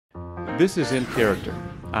This is In Character.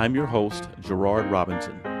 I'm your host, Gerard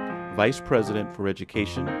Robinson, Vice President for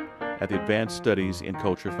Education at the Advanced Studies in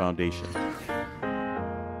Culture Foundation.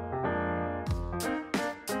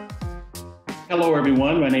 Hello,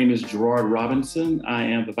 everyone. My name is Gerard Robinson. I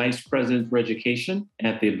am the Vice President for Education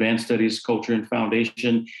at the Advanced Studies Culture and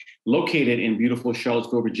Foundation, located in beautiful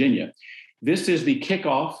Charlottesville, Virginia. This is the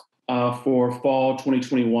kickoff for fall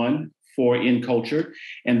 2021 for In Culture.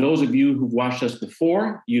 And those of you who've watched us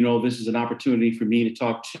before, you know this is an opportunity for me to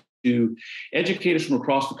talk to educators from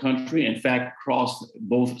across the country, in fact, across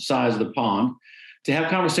both sides of the pond, to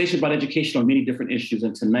have conversations about education on many different issues.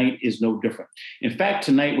 And tonight is no different. In fact,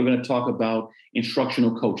 tonight we're going to talk about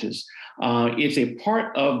instructional coaches. It's a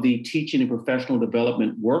part of the teaching and professional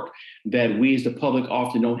development work that we as the public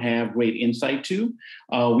often don't have great insight to.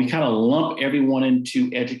 We kind of lump everyone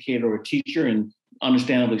into educator or teacher, and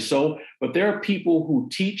understandably so, but there are people who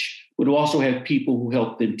teach, but who also have people who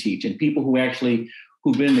help them teach, and people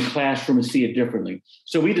who've been in the classroom and see it differently.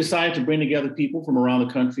 So we decided to bring together people from around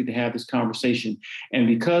the country to have this conversation. And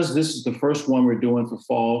because this is the first one we're doing for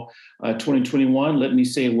fall 2021, let me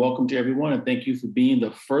say welcome to everyone and thank you for being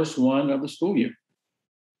the first one of the school year.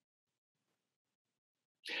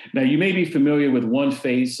 Now, you may be familiar with one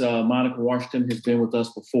face. Monica Washington has been with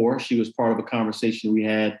us before. She was part of a conversation we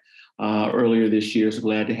had earlier this year. So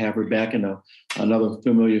glad to have her back, and another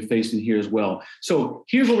familiar face in here as well. So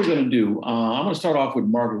here's what we're going to do. I'm going to start off with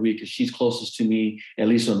Marguerite because she's closest to me, at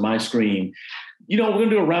least on my screen. We're going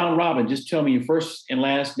to do a round robin. Just tell me your first and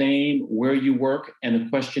last name, where you work, and the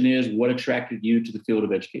question is, what attracted you to the field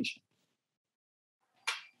of education?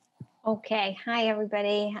 Okay. Hi,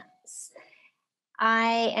 everybody.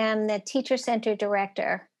 I am the Teacher Center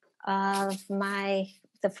Director of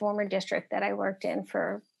the former district that I worked in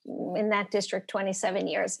that district 27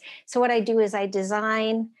 years. So what I do is I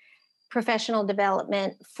design professional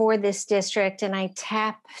development for this district, and I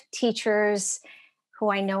tap teachers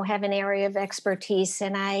who I know have an area of expertise,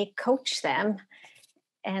 and I coach them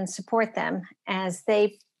and support them as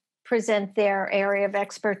they present their area of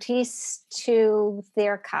expertise to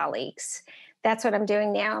their colleagues. That's what I'm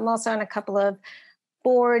doing now. I'm also on a couple of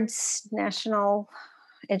boards, national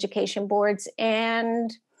education boards,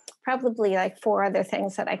 and probably like 4 other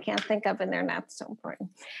things that I can't think of, and they're not so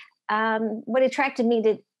important. What attracted me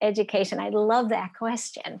to education? I love that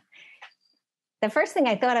question. The first thing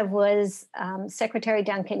I thought of was Secretary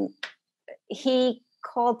Duncan. He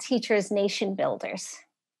called teachers nation builders.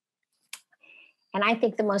 And I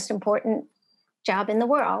think the most important job in the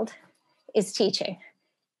world is teaching.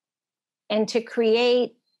 And to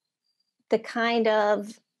create the kind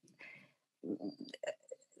of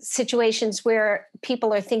situations where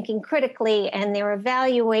people are thinking critically and they're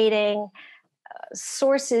evaluating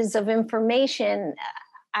sources of information,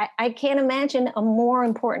 I can't imagine a more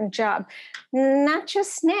important job, not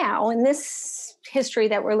just now in this history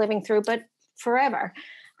that we're living through, but forever.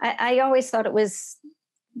 I always thought it was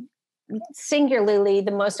singularly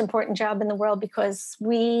the most important job in the world because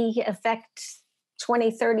we affect 20,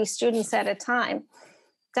 30 students at a time.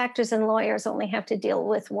 Doctors and lawyers only have to deal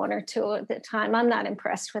with 1 or 2 at a time. I'm not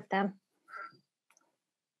impressed with them.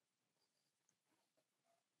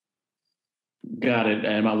 Got it.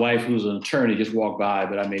 And my wife, who's an attorney, just walked by,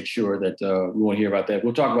 but I made sure that we won't hear about that.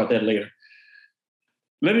 We'll talk about that later.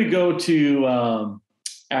 Let me go to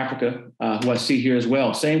Africa, who I see here as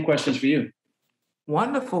well. Same questions for you.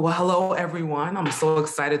 Wonderful. Well, hello, everyone. I'm so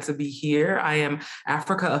excited to be here. I am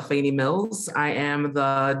Africa Afeni Mills. I am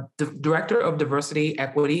the Director of Diversity,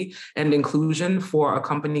 Equity, and Inclusion for a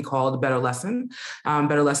company called Better Lesson.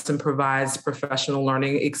 Better Lesson provides professional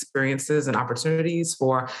learning experiences and opportunities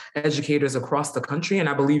for educators across the country, and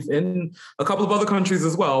I believe in a couple of other countries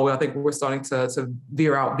as well. I think we're starting to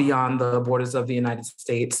veer out beyond the borders of the United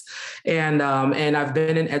States. And I've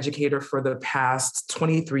been an educator for the past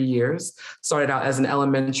 23 years, started out as an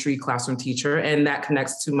elementary classroom teacher. And that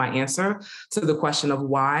connects to my answer to the question of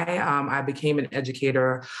why I became an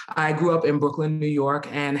educator. I grew up in Brooklyn, New York,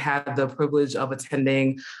 and had the privilege of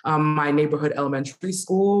attending my neighborhood elementary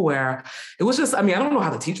school, where it was just, I don't know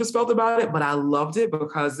how the teachers felt about it, but I loved it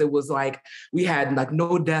because it was like, we had like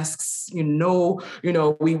no desks, we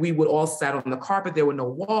would all sat on the carpet. There were no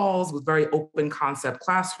walls, with very open concept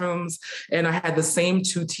classrooms. And I had the same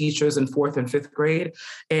 2 teachers in 4th and 5th grade.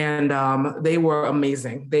 And they were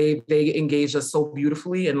amazing. They engaged us so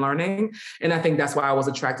beautifully in learning. And I think that's why I was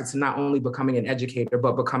attracted to not only becoming an educator,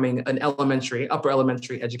 but becoming an upper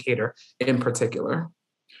elementary educator in particular.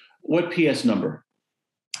 What PS number?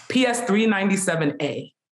 PS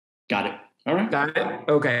 397A. Got it. All right. Got it.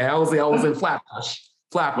 Okay. I was in Flatbush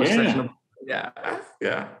yeah. section.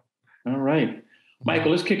 Yeah. All right.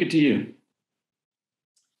 Michael, let's kick it to you.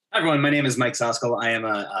 Hi, everyone. My name is Mike Soskel. I am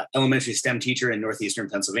an elementary STEM teacher in Northeastern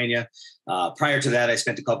Pennsylvania. Prior to that, I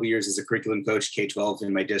spent a couple years as a curriculum coach, K-12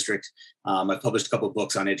 in my district. I've published a couple of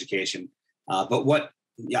books on education. I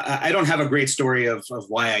don't have a great story of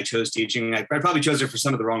why I chose teaching. I probably chose it for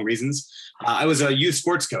some of the wrong reasons. I was a youth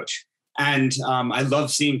sports coach, and I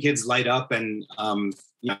love seeing kids light up, and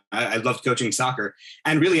I loved coaching soccer.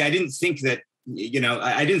 And really, I didn't think that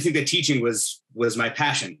teaching was my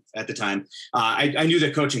passion at the time. I knew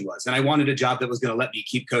that coaching was, and I wanted a job that was going to let me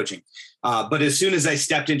keep coaching. But as soon as I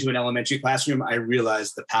stepped into an elementary classroom, I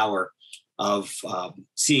realized the power of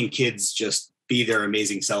seeing kids just be their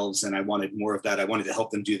amazing selves. And I wanted more of that. I wanted to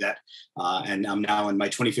help them do that. And I'm now in my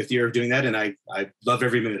 25th year of doing that. And I love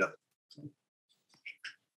every minute of it.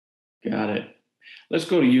 Got it. Let's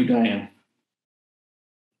go to you, Diane.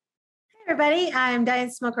 Everybody, I'm Diane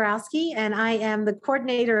Smokorowski, and I am the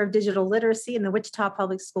coordinator of digital literacy in the Wichita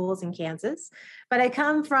Public Schools in Kansas. But I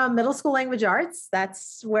come from middle school language arts.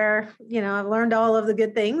 That's where, I've learned all of the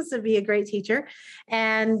good things to be a great teacher,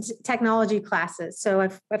 and technology classes. So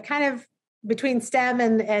I've kind of, between STEM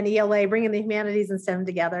and ELA, bringing the humanities and STEM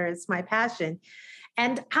together is my passion.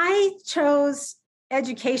 And I chose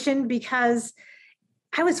education because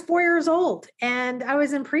I was 4 years old and I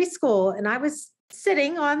was in preschool, and I was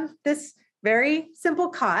sitting on this very simple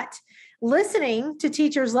cot, listening to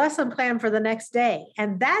teachers' lesson plan for the next day.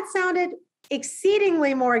 And that sounded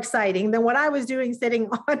exceedingly more exciting than what I was doing sitting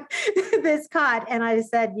on this cot. And I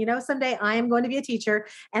said, someday I am going to be a teacher,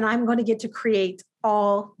 and I'm going to get to create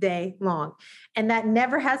all day long. And that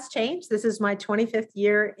never has changed. This is my 25th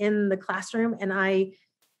year in the classroom, and I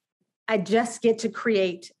just get to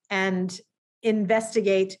create and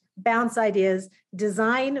investigate, bounce ideas,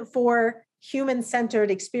 design for human-centered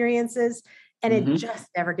experiences, and it just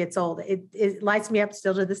never gets old. It lights me up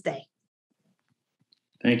still to this day.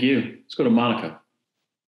 Thank you. Let's go to Monica.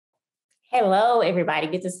 Hello, everybody.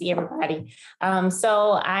 Good to see everybody.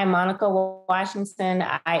 So I'm Monica Washington.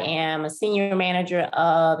 I am a senior manager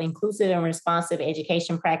of inclusive and responsive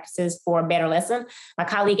education practices for Better Lesson. My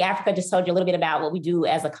colleague Africa just told you a little bit about what we do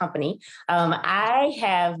as a company. I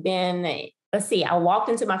have been I walked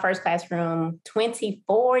into my first classroom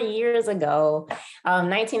 24 years ago,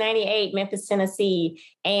 1998, Memphis, Tennessee.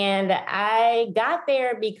 And I got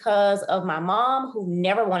there because of my mom, who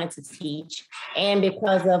never wanted to teach, and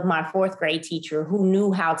because of my fourth grade teacher, who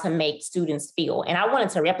knew how to make students feel. And I wanted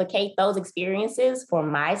to replicate those experiences for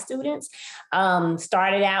my students. I'm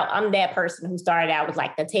that person who started out with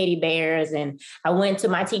like the teddy bears. And I went to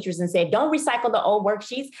my teachers and said, don't recycle the old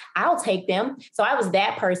worksheets. I'll take them. So I was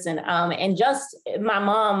that person. And just my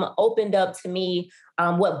mom opened up to me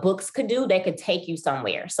what books could do. They could take you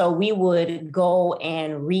somewhere. So we would go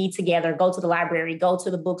and read together, go to the library, go to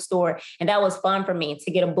the bookstore. And that was fun for me, to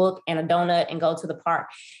get a book and a donut and go to the park.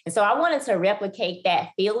 And so I wanted to replicate that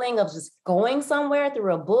feeling of just going somewhere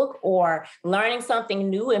through a book or learning something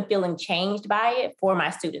new and feeling changed by it for my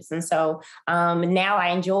students. And so now I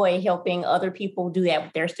enjoy helping other people do that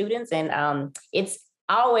with their students. And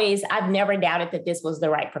I've never doubted that this was the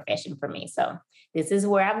right profession for me. So this is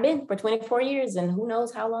where I've been for 24 years, and who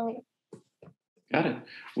knows how long. Got it.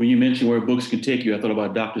 When you mentioned where books can take you, I thought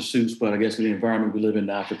about Dr. Seuss, but I guess in the environment we live in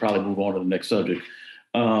now, I should probably move on to the next subject.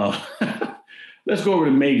 Let's go over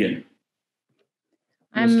to Megan.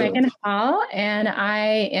 I'm Megan Hall, and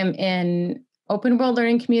I am in open world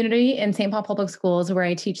learning community in St. Paul Public Schools, where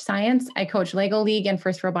I teach science. I coach Lego League and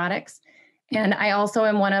First Robotics. And I also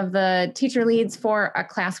am one of the teacher leads for a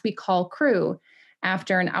class we call Crew.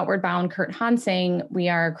 After an Outward Bound Kurt Hansing, we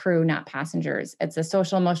are crew, not passengers. It's a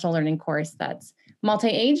social emotional learning course that's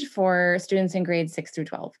multi-age for students in grades 6 through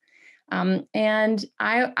 12. And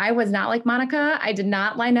I was not like Monica. I did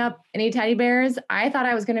not line up any teddy bears. I thought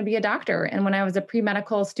I was going to be a doctor. And when I was a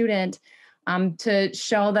pre-medical student, to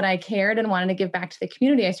show that I cared and wanted to give back to the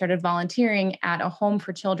community, I started volunteering at a home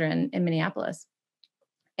for children in Minneapolis.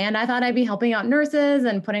 And I thought I'd be helping out nurses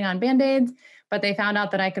and putting on Band-Aids, but they found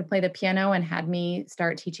out that I could play the piano and had me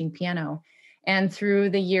start teaching piano. And through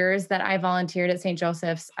the years that I volunteered at St.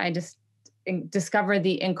 Joseph's, I just discovered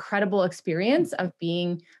the incredible experience of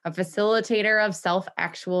being a facilitator of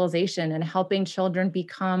self-actualization and helping children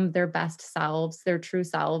become their best selves, their true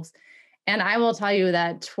selves. And I will tell you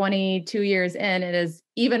that 22 years in, it is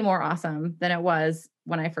even more awesome than it was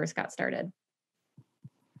when I first got started.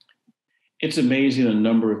 It's amazing the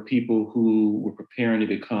number of people who were preparing to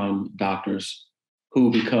become doctors who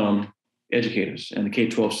become educators in the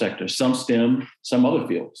K-12 sector, some STEM, some other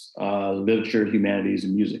fields, literature, humanities,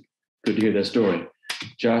 and music. Good to hear that story.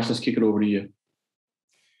 Josh, let's kick it over to you.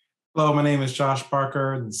 Hello, my name is Josh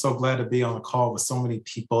Parker, and so glad to be on a call with so many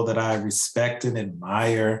people that I respect and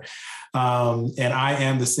admire. And I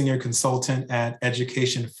am the senior consultant at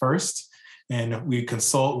Education First, and we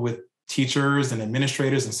consult with teachers and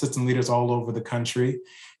administrators and system leaders all over the country.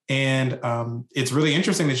 And it's really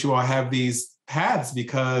interesting that you all have these paths,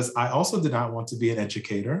 because I also did not want to be an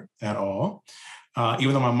educator at all.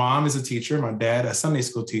 Even though my mom is a teacher, my dad a Sunday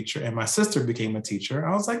school teacher, and my sister became a teacher,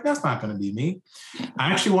 I was like, that's not going to be me.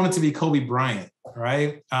 I actually wanted to be Kobe Bryant,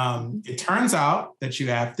 right? It turns out that you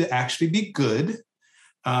have to actually be good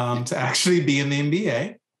to actually be in the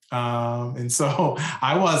NBA. And so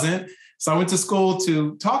I wasn't. So I went to school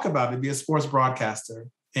to talk about it, be a sports broadcaster.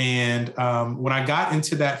 And when I got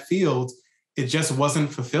into that field, it just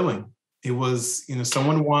wasn't fulfilling. It was,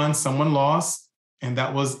 someone won, someone lost, and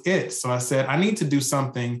that was it. So I said, I need to do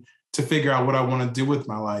something to figure out what I want to do with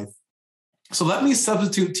my life. So let me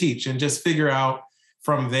substitute teach and just figure out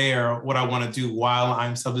from there what I want to do while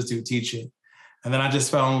I'm substitute teaching. And then I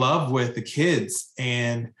just fell in love with the kids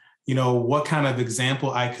and, what kind of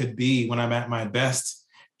example I could be when I'm at my best,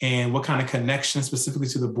 and what kind of connection specifically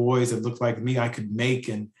to the boys that look like me I could make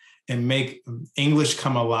and make English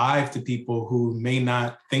come alive to people who may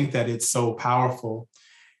not think that it's so powerful.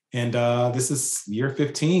 And this is year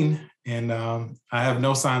 15, and I have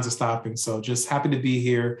no signs of stopping. So just happy to be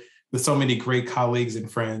here with so many great colleagues and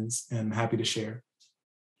friends, and happy to share.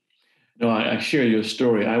 No, I share your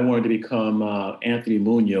story. I wanted to become Anthony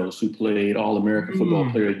Munoz, who played All-American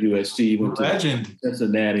football player at USC, went to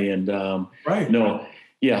Cincinnati, and right.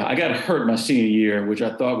 I got hurt my senior year, which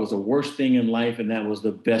I thought was the worst thing in life, and that was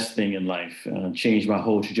the best thing in life. Changed my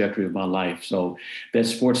whole trajectory of my life. So that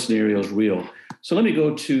sports scenario is real. So let me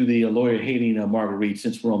go to the lawyer hating Marguerite,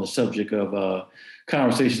 since we're on the subject of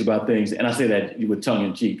conversations about things, and I say that with tongue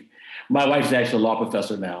in cheek. My wife's actually a law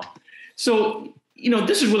professor now. So,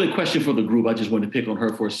 this is really a question for the group. I just wanted to pick on her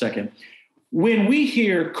for a second. When we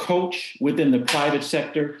hear coach within the private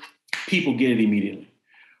sector, people get it immediately.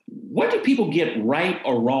 What do people get right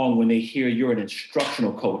or wrong when they hear you're an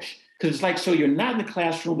instructional coach? Because it's like, so you're not in the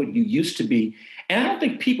classroom, but you used to be. And I don't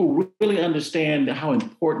think people really understand how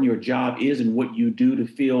important your job is and what you do to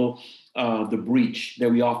fill the breach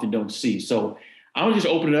that we often don't see. So I'll just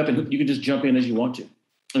open it up, and you can just jump in as you want to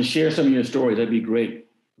and share some of your stories. That'd be great.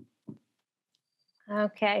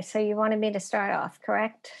 Okay, so you wanted me to start off,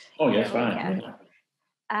 correct? Oh, yes, fine.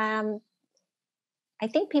 Yeah. I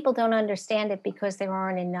think people don't understand it because there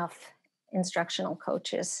aren't enough instructional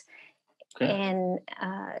coaches. Okay. And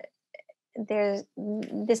this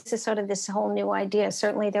is sort of this whole new idea.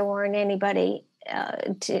 Certainly there weren't anybody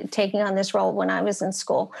taking on this role when I was in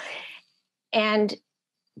school. And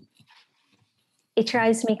it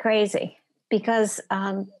drives me crazy because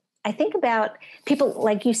I think about people,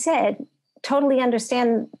 like you said, totally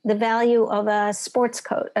understand the value of a sports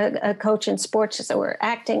coach, a coach in sports or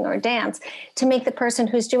acting or dance, to make the person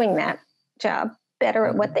who's doing that job better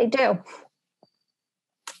at what they do.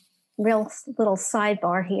 Real little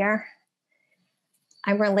sidebar here.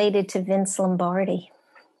 I'm related to Vince Lombardi,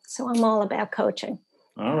 so I'm all about coaching.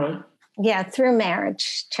 All right. Yeah, through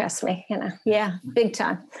marriage, trust me, yeah, big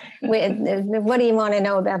time. What do you want to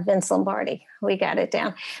know about Vince Lombardi? We got it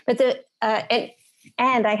down. But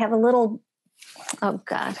and I have a little, oh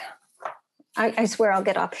God, I swear I'll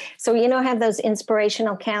get off. So, have those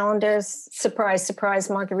inspirational calendars. Surprise, surprise,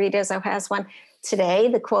 Margarita has one. Today,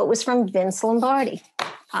 the quote was from Vince Lombardi.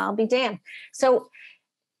 I'll be damned. So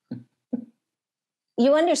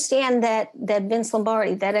you understand that Vince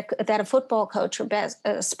Lombardi, that a football coach or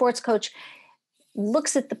a sports coach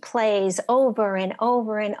looks at the plays over and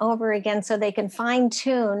over and over again so they can fine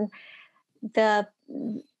tune the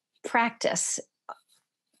practice.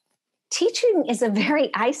 Teaching is a very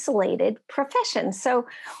isolated profession. So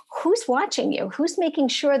who's watching you? Who's making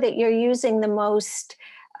sure that you're using the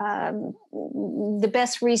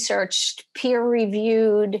best researched,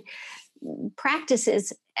 peer-reviewed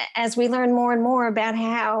practices as we learn more and more about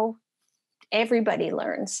how everybody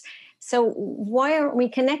learns? So why aren't we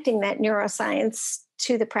connecting that neuroscience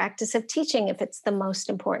to the practice of teaching if it's the most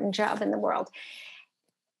important job in the world?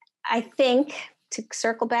 I think, to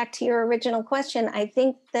circle back to your original question, I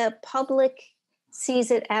think the public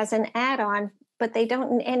sees it as an add-on, but they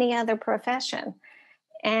don't in any other profession.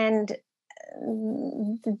 And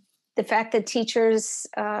the fact that teachers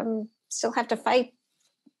still have to fight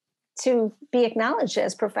to be acknowledged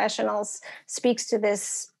as professionals speaks to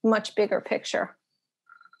this much bigger picture.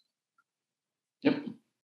 Yep.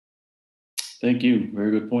 Thank you.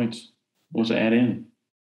 Very good points. What was to add in?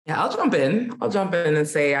 Yeah, I'll jump in. And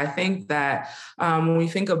say, I think that when we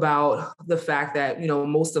think about the fact that,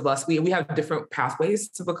 most of us, we have different pathways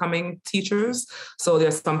to becoming teachers. So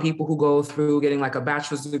there's some people who go through getting like a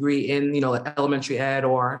bachelor's degree in, elementary ed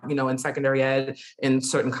or, in secondary ed in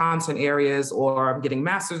certain content areas, or getting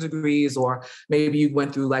master's degrees, or maybe you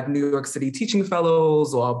went through like New York City teaching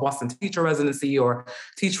fellows or Boston teacher residency or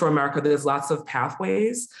Teach for America. There's lots of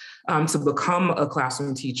pathways to become a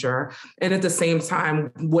classroom teacher. And at the same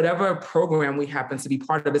time, whatever program we happen to be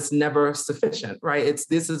part of, it's never sufficient, right?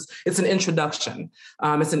 It's an introduction.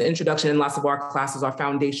 It's an introduction, and lots of our classes are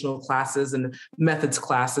foundational classes and methods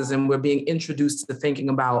classes, and we're being introduced to thinking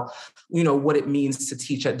about, what it means to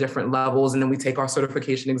teach at different levels. And then we take our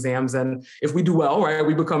certification exams, and if we do well, right,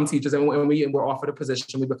 we become teachers, and we're offered a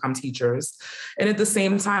position, we become teachers. And at the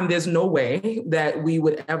same time, there's no way that we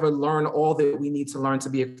would ever learn all that we need to learn to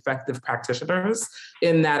be effective practitioners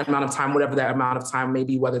in that amount of time, whatever that amount of time may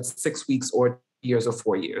be, whether it's 6 weeks or years or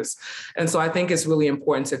 4 years. And so I think it's really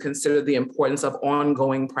important to consider the importance of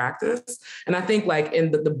ongoing practice. And I think like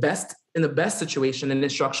in the best situation, an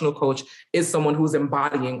instructional coach is someone who's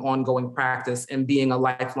embodying ongoing practice and being a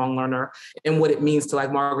lifelong learner, and what it means to,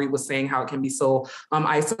 like Marguerite was saying, how it can be so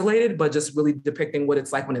isolated, but just really depicting what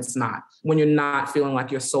it's like when it's not, when you're not feeling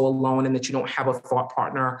like you're so alone and that you don't have a thought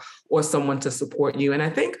partner or someone to support you. And I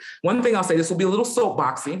think one thing I'll say, this will be a little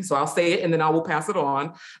soapboxy, so I'll say it and then I will pass it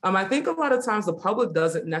on. I think a lot of times the public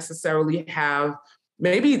doesn't necessarily have,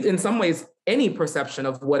 maybe in some ways, any perception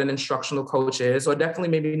of what an instructional coach is, or definitely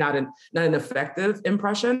maybe not an effective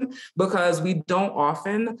impression, because we don't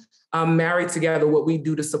often marry together what we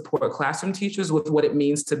do to support classroom teachers with what it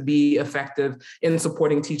means to be effective in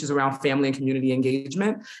supporting teachers around family and community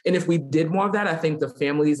engagement. And if we did more of that, I think the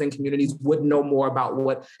families and communities would know more about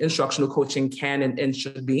what instructional coaching can and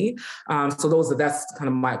should be. So that's kind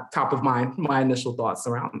of my top of mind, my initial thoughts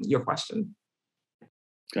around your question.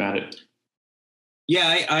 Got it.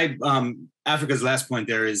 Yeah, Africa's last point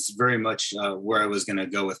there is very much where I was going to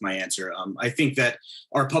go with my answer. I think that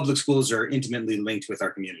our public schools are intimately linked with our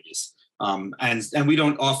communities, and we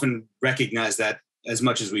don't often recognize that as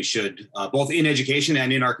much as we should, both in education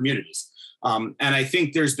and in our communities. And I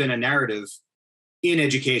think there's been a narrative in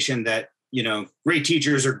education that, great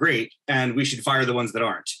teachers are great and we should fire the ones that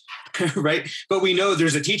aren't, right? But we know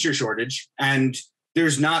there's a teacher shortage, and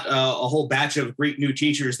there's not a whole batch of great new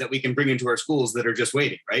teachers that we can bring into our schools that are just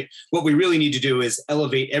waiting, right? What we really need to do is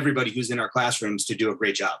elevate everybody who's in our classrooms to do a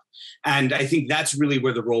great job. And I think that's really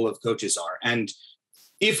where the role of coaches are. And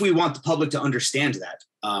if we want the public to understand that,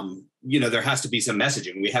 there has to be some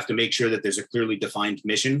messaging. We have to make sure that there's a clearly defined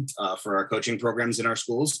mission for our coaching programs in our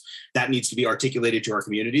schools. That needs to be articulated to our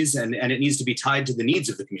communities, and it needs to be tied to the needs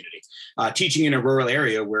of the community. Teaching in a rural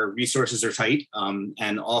area where resources are tight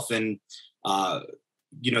and often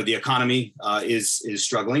the economy is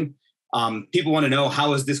struggling. People want to know,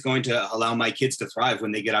 how is this going to allow my kids to thrive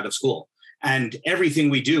when they get out of school? And everything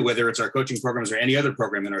we do, whether it's our coaching programs or any other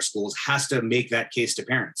program in our schools, has to make that case to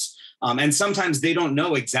parents. And sometimes they don't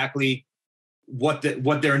know exactly what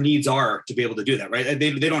their needs are to be able to do that, right?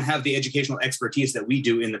 They don't have the educational expertise that we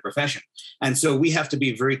do in the profession. And so we have to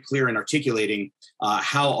be very clear in articulating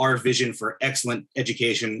how our vision for excellent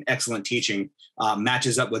education, excellent teaching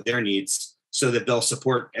matches up with their needs, so that they'll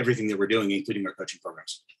support everything that we're doing, including our coaching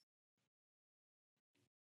programs.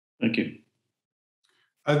 Thank you.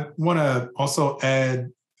 I want to also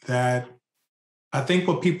add that I think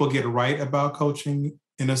what people get right about coaching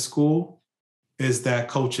in a school is that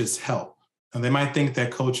coaches help. And they might think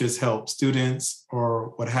that coaches help students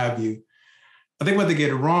or what have you. I think what they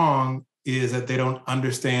get wrong is that they don't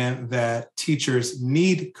understand that teachers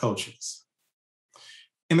need coaches.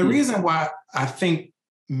 And the reason why I think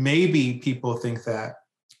maybe people think that,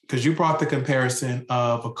 because you brought the comparison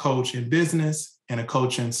of a coach in business and a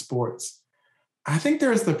coach in sports. I think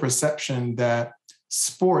there's the perception that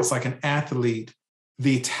sports, like an athlete,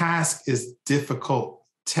 the task is difficult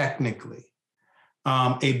technically.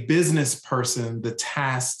 A business person, the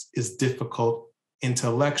task is difficult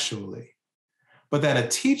intellectually. But that a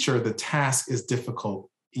teacher, the task is difficult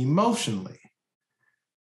emotionally.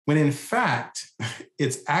 When in fact,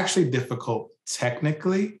 it's actually difficult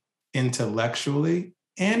technically, intellectually,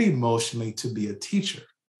 and emotionally to be a teacher,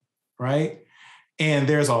 right? And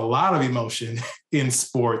there's a lot of emotion in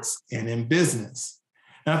sports and in business.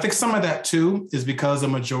 And I think some of that too is because the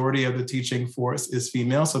majority of the teaching force is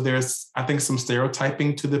female. So there's, I think, some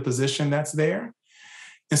stereotyping to the position that's there.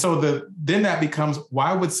 And so then that becomes,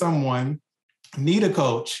 why would someone need a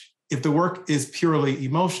coach if the work is purely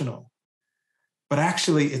emotional? But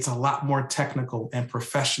actually, it's a lot more technical and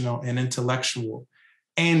professional and intellectual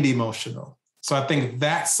and emotional. So I think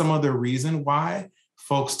that's some of the reason why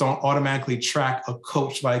folks don't automatically track a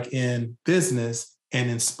coach like in business and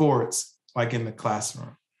in sports, like in the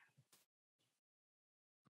classroom.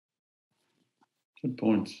 Good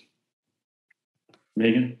points.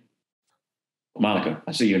 Megan? Monica,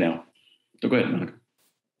 I see you now. So go ahead, Monica.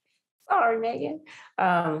 Sorry, Megan.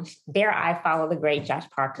 Dare I follow the great Josh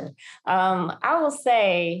Parker? I will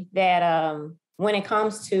say that when it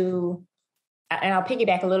comes to, and I'll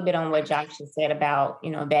piggyback a little bit on what Josh just said about,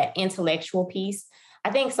 that intellectual piece.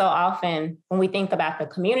 I think so often when we think about the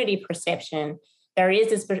community perception, there is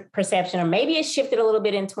this perception, or maybe it shifted a little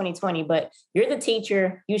bit in 2020, but you're the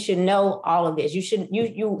teacher, you should know all of this.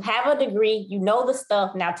 You have a degree, you know the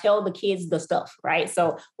stuff, now tell the kids the stuff, right?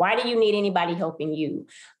 So why do you need anybody helping you?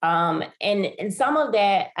 And some of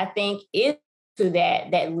that, I think, is to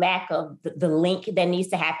that lack of the link that needs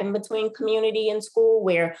to happen between community and school,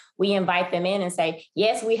 where we invite them in and say,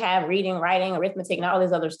 yes, we have reading, writing, arithmetic, and all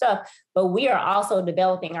this other stuff, but we are also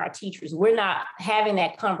developing our teachers. We're not having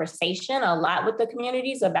that conversation a lot with the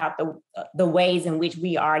communities about the ways in which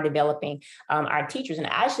we are developing our teachers. And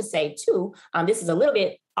I should say too, this is a little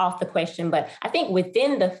bit off the question, but I think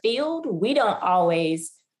within the field, we don't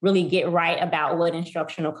always really get right about what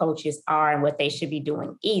instructional coaches are and what they should be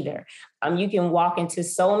doing either. You can walk into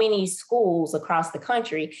so many schools across the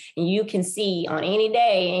country and you can see on any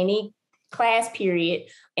day, any class period,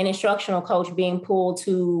 an instructional coach being pulled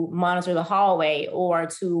to monitor the hallway or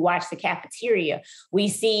to watch the cafeteria. We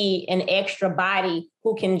see an extra body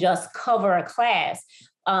who can just cover a class.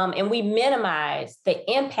 And we minimize the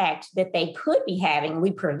impact that they could be having.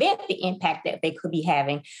 We prevent the impact that they could be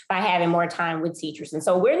having by having more time with teachers. And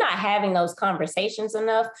so we're not having those conversations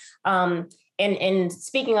enough. And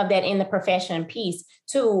speaking of that in the profession piece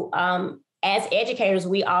too, as educators,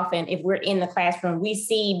 we often, if we're in the classroom, we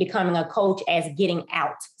see becoming a coach as getting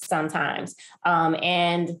out sometimes.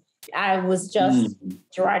 And I was just,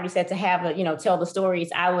 Gerard, you said to have tell the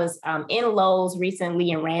stories. I was in Lowe's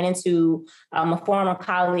recently and ran into a former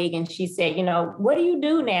colleague, and she said, what do you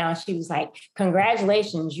do now? She was like,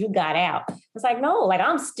 congratulations, you got out. It's like, no, like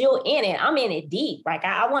I'm still in it. I'm in it deep. Like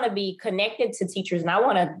I want to be connected to teachers and I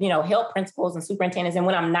want to, help principals and superintendents. And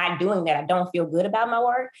when I'm not doing that, I don't feel good about my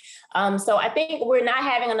work. So I think we're not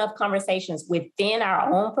having enough conversations within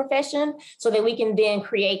our own profession so that we can then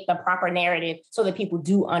create the proper narrative so that people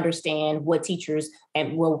do understand what teachers,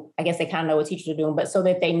 and well, I guess they kind of know what teachers are doing, but so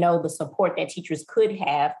that they know the support that teachers could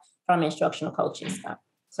have from instructional coaches.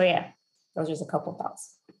 So yeah, those are just a couple of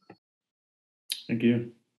thoughts. Thank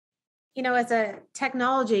you. As a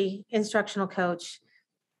technology instructional coach,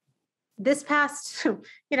 this past,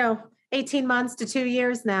 18 months to 2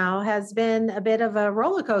 years now has been a bit of a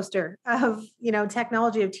roller coaster of,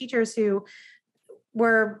 technology, of teachers who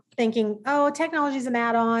were thinking, oh, technology is an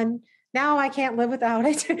add-on. Now I can't live without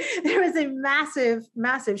it. There was a massive,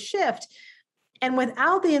 massive shift. And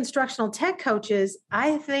without the instructional tech coaches,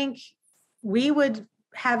 I think we would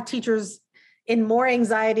have teachers in more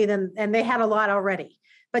anxiety and they had a lot already.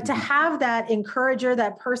 But to have that encourager,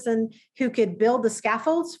 that person who could build the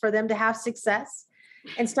scaffolds for them to have success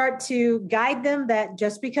and start to guide them, that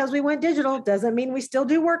just because we went digital doesn't mean we still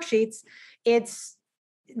do worksheets. It's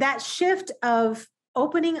that shift of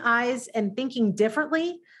opening eyes and thinking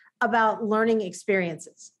differently about learning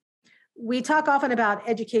experiences. We talk often about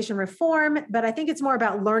education reform, but I think it's more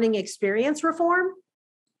about learning experience reform.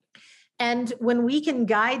 And when we can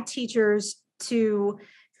guide teachers to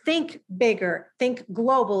think bigger, think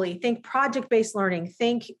globally, think project-based learning,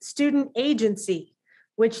 think student agency,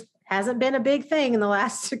 which hasn't been a big thing in the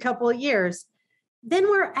last couple of years, then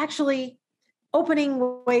we're actually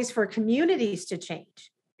opening ways for communities to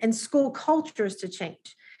change and school cultures to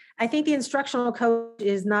change. I think the instructional coach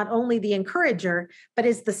is not only the encourager, but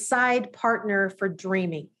is the side partner for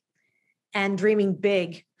dreaming and dreaming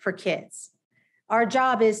big for kids. Our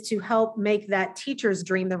job is to help make that teacher's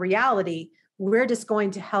dream the reality. We're just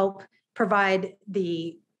going to help provide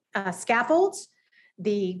the scaffolds,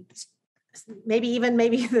 maybe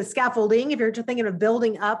the scaffolding. If you're thinking of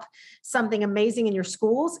building up something amazing in your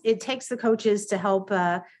schools, it takes the coaches to help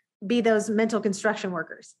be those mental construction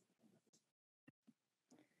workers.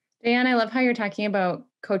 Diane, I love how you're talking about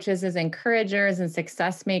coaches as encouragers and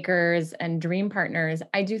success makers and dream partners.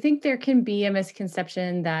 I do think there can be a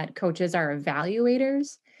misconception that coaches are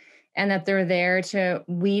evaluators and that they're there to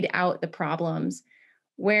weed out the problems,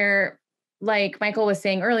 where, like Michael was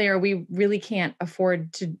saying earlier, we really can't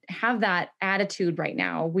afford to have that attitude right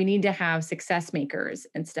now. We need to have success makers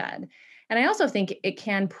instead. And I also think it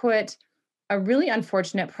can put a really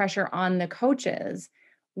unfortunate pressure on the coaches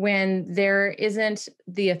when there isn't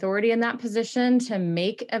the authority in that position to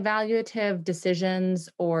make evaluative decisions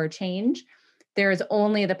or change, there is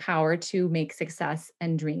only the power to make success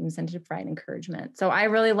and dreams and to provide encouragement. So I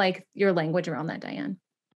really like your language around that, Diane.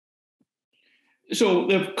 So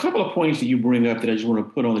there are a couple of points that you bring up that I just want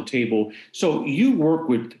to put on the table. So you work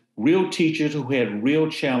with real teachers who had real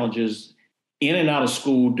challenges in and out of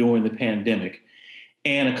school during the pandemic.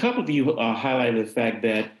 And a couple of you highlighted the fact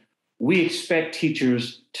that we expect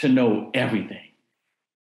teachers to know everything.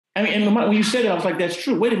 I mean, and when you said it, I was like, that's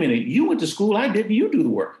true. Wait a minute. You went to school. I didn't. You do the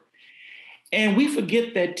work. And we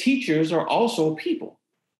forget that teachers are also people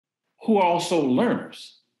who are also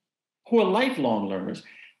learners, who are lifelong learners.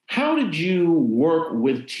 How did you work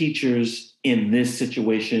with teachers in this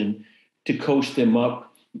situation to coach them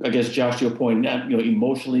up? I guess, Josh, to your point, not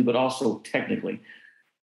emotionally, but also technically.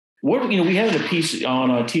 We had a piece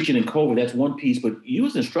on teaching in COVID. That's one piece, but you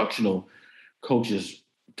as instructional coaches,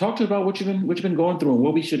 talk to us about what you've been going through and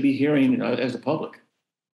what we should be hearing as the public.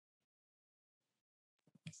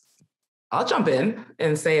 I'll jump in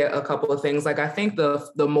and say a couple of things. Like, I think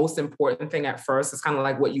the most important thing at first is kind of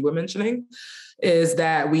like what you were mentioning, is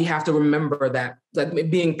that we have to remember that, like,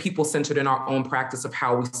 being people-centered in our own practice of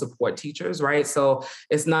how we support teachers, right? So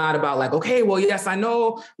it's not about like, okay, well, yes, I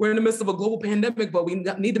know we're in the midst of a global pandemic, but we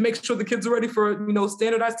need to make sure the kids are ready for,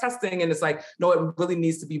 standardized testing. And it's like, no, it really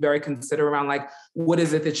needs to be very considerate around like, what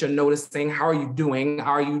is it that you're noticing? How are you doing?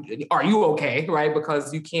 Are you okay, right?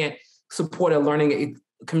 Because you can't support a learning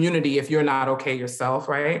community if you're not okay yourself,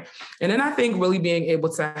 right? And then I think really being able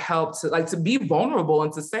to help to be vulnerable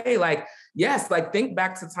and to say like, yes, like think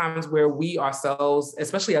back to times where we ourselves,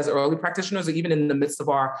 especially as early practitioners or even in the midst of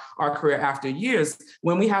our career after years,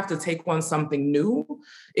 when we have to take on something new,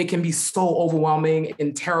 it can be so overwhelming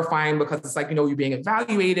and terrifying because it's like, you're being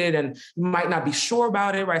evaluated and you might not be sure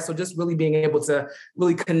about it, right? So just really being able to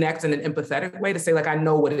really connect in an empathetic way to say like, I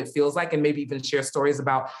know what it feels like, and maybe even share stories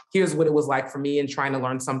about here's what it was like for me in trying to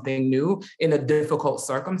learn something new in a difficult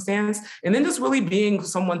circumstance. And then just really being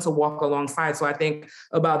someone to walk alongside. So I think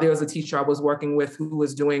about, there was a teacher I was working with who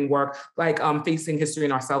was doing work like facing history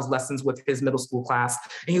and ourselves lessons with his middle school class.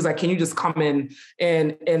 And he was like, can you just come in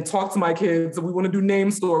and talk to my kids? We want to do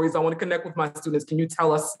name stories. I want to connect with my students. Can you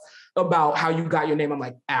tell us about how you got your name? I'm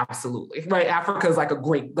like, absolutely, right? Africa is like a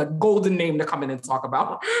great, like golden name to come in and talk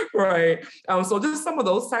about, right? So just some of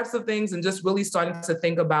those types of things, and just really starting to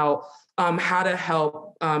think about how to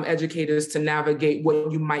help educators to navigate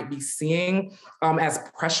what you might be seeing as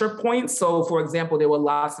pressure points. So for example, there were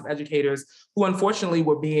lots of educators who unfortunately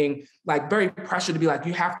were being like very pressured to be like,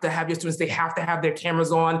 you have to have your students, they have to have their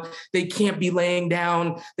cameras on, they can't be laying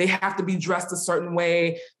down, they have to be dressed a certain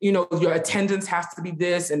way, your attendance has to be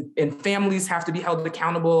this, and families have to be held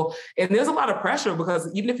accountable. And there's a lot of pressure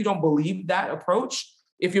because even if you don't believe that approach,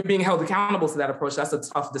 if you're being held accountable to that approach, that's a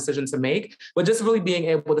tough decision to make. But just really being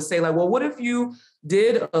able to say like, well, what if you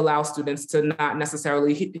did allow students to not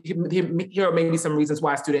necessarily, here are maybe some reasons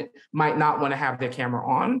why a student might not want to have their camera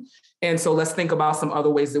on. And so let's think about some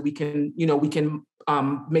other ways that we can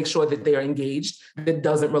make sure that they are engaged, that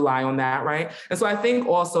doesn't rely on that, right? And so I think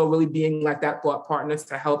also really being like that thought partner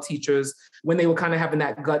to help teachers when they were kind of having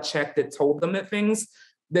that gut check that told them that things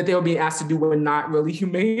that they were being asked to do were not really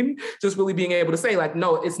humane, just really being able to say like,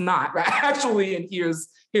 no, it's not, right? Actually, and here's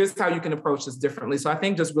how you can approach this differently. So I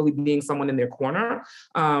think just really being someone in their corner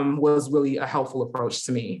was really a helpful approach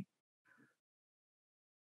to me.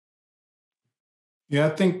 Yeah,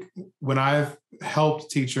 I think when I've helped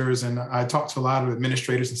teachers, and I talk to a lot of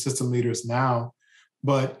administrators and system leaders now,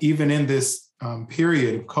 but even in this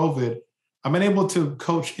period of COVID, I've been able to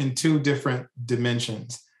coach in two different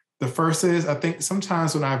dimensions. The first is, I think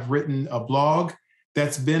sometimes when I've written a blog,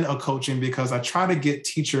 that's been a coaching because I try to get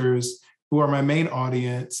teachers who are my main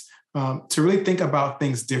audience to really think about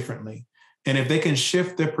things differently. And if they can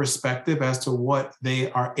shift their perspective as to what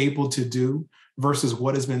they are able to do versus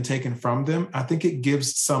what has been taken from them, I think it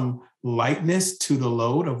gives some lightness to the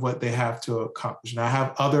load of what they have to accomplish. And I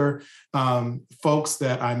have other folks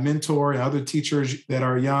that I mentor and other teachers that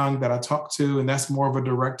are young that I talk to, and that's more of a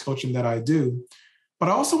direct coaching that I do. But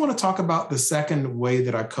I also want to talk about the second way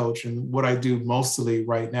that I coach and what I do mostly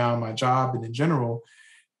right now in my job and in general,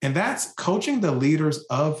 and that's coaching the leaders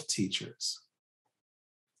of teachers.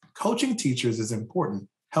 Coaching teachers is important,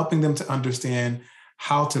 helping them to understand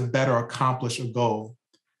how to better accomplish a goal.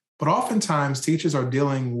 But oftentimes teachers are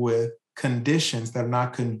dealing with conditions that are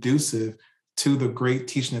not conducive to the great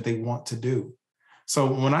teaching that they want to do.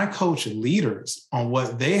 So when I coach leaders on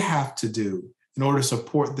what they have to do in order to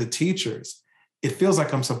support the teachers, it feels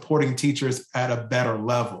like I'm supporting teachers at a better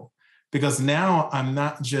level because now I'm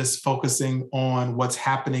not just focusing on what's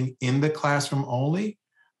happening in the classroom only.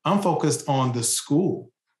 I'm focused on the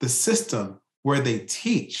school, the system where they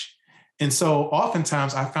teach. And so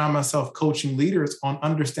oftentimes I find myself coaching leaders on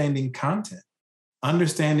understanding content,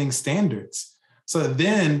 understanding standards, so that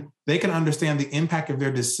then they can understand the impact of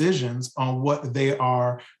their decisions on what they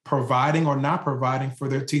are providing or not providing for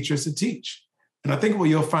their teachers to teach. And I think what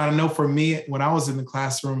you'll find, I know for me, when I was in the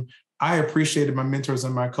classroom, I appreciated my mentors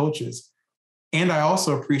and my coaches. And I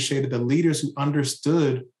also appreciated the leaders who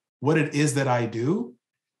understood what it is that I do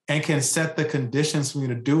and can set the conditions for me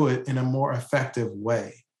to do it in a more effective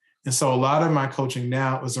way. And so a lot of my coaching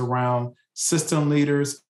now is around system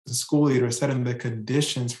leaders, school leaders, setting the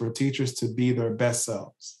conditions for teachers to be their best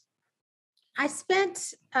selves. I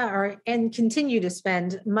spent and continue to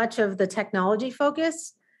spend much of the technology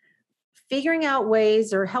focus figuring out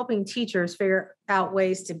ways or helping teachers figure out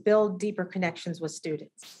ways to build deeper connections with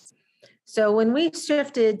students. So when we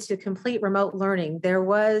shifted to complete remote learning, there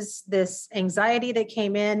was this anxiety that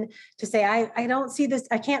came in to say, I don't see this,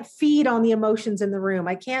 I can't feed on the emotions in the room.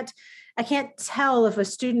 I can't tell if a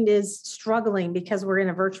student is struggling because we're in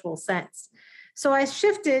a virtual sense. So I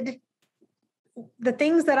shifted the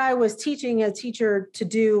things that I was teaching a teacher to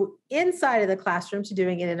do inside of the classroom to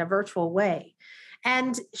doing it in a virtual way,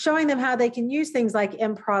 and showing them how they can use things like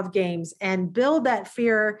improv games and build that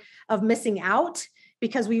fear of missing out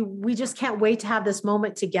because we just can't wait to have this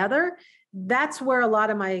moment together. That's where a lot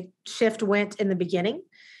of my shift went in the beginning.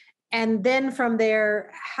 And then from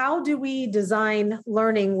there, how do we design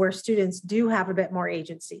learning where students do have a bit more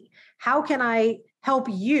agency? How can I help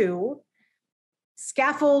you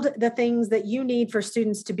scaffold the things that you need for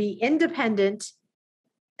students to be independent,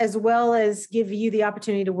 as well as give you the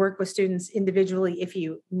opportunity to work with students individually if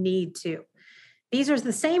you need to? These are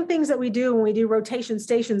the same things that we do when we do rotation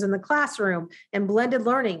stations in the classroom and blended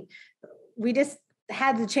learning. We just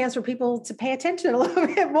had the chance for people to pay attention a little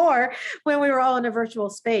bit more when we were all in a virtual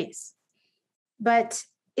space. But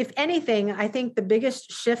if anything, I think the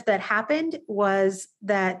biggest shift that happened was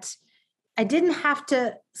that I didn't have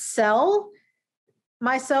to sell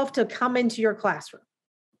myself to come into your classroom.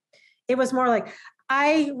 It was more like,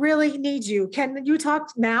 I really need you. Can you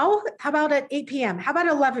talk now? How about at 8 p.m.? How about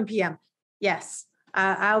 11 p.m.? Yes,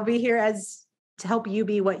 I'll be here to help you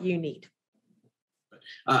be what you need.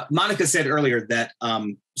 Monica said earlier that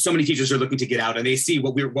so many teachers are looking to get out and they see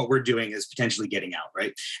what we're doing as potentially getting out,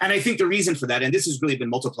 right? And I think the reason for that, and this has really been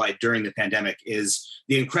multiplied during the pandemic, is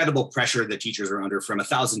the incredible pressure that teachers are under from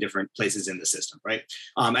 1,000 different places in the system, right?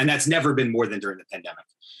 And that's never been more than during the pandemic.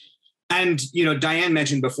 And, Diane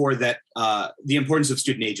mentioned before that the importance of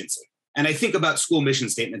student agency. And I think about school mission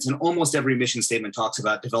statements, and almost every mission statement talks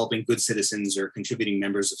about developing good citizens or contributing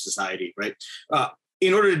members of society, right?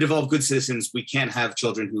 In order to develop good citizens, we can't have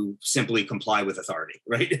children who simply comply with authority,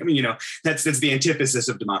 right? I mean, that's the antithesis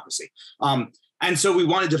of democracy. And so we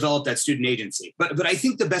want to develop that student agency. But I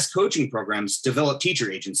think the best coaching programs develop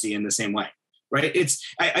teacher agency in the same way, right?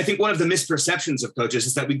 I think one of the misperceptions of coaches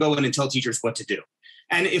is that we go in and tell teachers what to do.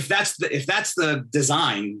 And if that's the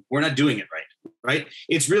design, we're not doing it right?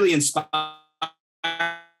 It's really inspiring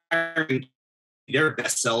their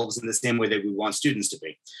best selves in the same way that we want students to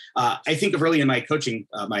be. I think of early in my coaching,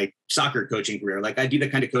 my soccer coaching career, like I'd be the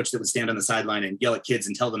kind of coach that would stand on the sideline and yell at kids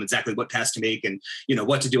and tell them exactly what pass to make and,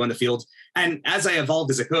 what to do on the field. And as I evolved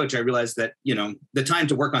as a coach, I realized that, the time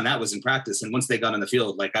to work on that was in practice. And once they got on the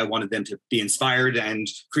field, like I wanted them to be inspired and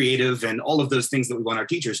creative and all of those things that we want our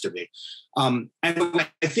teachers to be. And I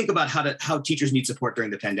think about how teachers need support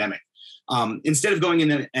during the pandemic. Instead of going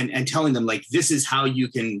in and telling them, like, this is how you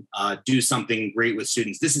can do something great with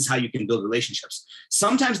students, this is how you can build relationships.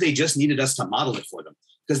 Sometimes they just needed us to model it for them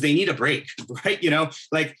because they need a break, right?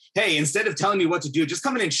 Like, hey, instead of telling me what to do, just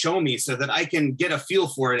come in and show me so that I can get a feel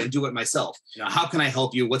for it and do it myself. How can I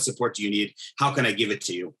help you? What support do you need? How can I give it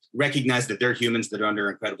to you? Recognize that they're humans that are under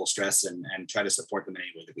incredible stress and try to support them in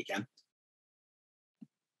any way that we can.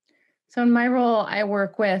 So in my role, I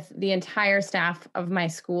work with the entire staff of my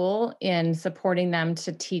school in supporting them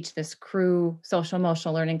to teach this crew social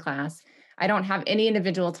emotional learning class. I don't have any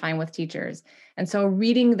individual time with teachers. And so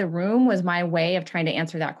reading the room was my way of trying to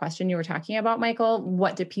answer that question you were talking about, Michael.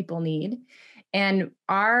 What do people need? And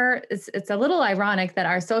it's a little ironic that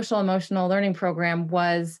our social emotional learning program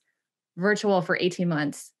was virtual for 18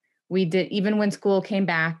 months. We did, even when school came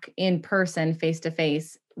back in person,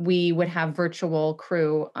 face-to-face, we would have virtual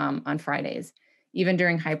crew on Fridays, even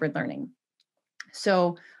during hybrid learning.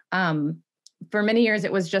 So for many years,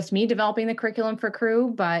 it was just me developing the curriculum for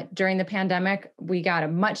Crew, but during the pandemic, we got a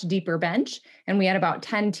much deeper bench and we had about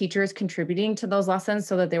 10 teachers contributing to those lessons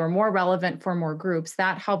so that they were more relevant for more groups.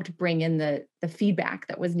 That helped bring in the feedback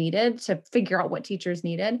that was needed to figure out what teachers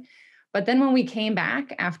needed. But then when we came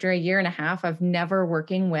back after a year and a half of never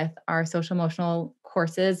working with our social emotional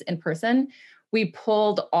courses in person, we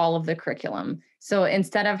pulled all of the curriculum. So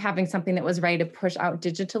instead of having something that was ready to push out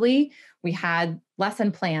digitally, we had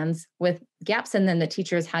lesson plans with gaps in them that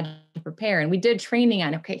teachers had to prepare. And we did training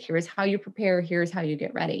on, okay, here's how you prepare, here's how you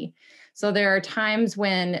get ready. So there are times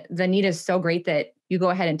when the need is so great that you go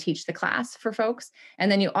ahead and teach the class for folks.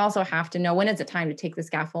 And then you also have to know when is it time to take the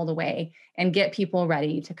scaffold away and get people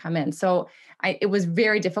ready to come in. So it was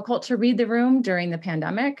very difficult to read the room during the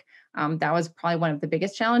pandemic. That was probably one of the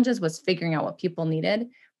biggest challenges, was figuring out what people needed.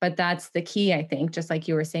 But that's the key, I think, just like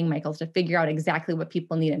you were saying, Michael, to figure out exactly what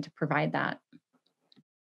people need and to provide that.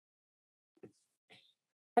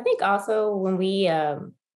 I think also when we,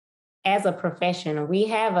 as a profession, we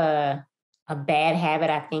have a bad habit,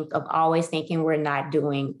 I think, of always thinking we're not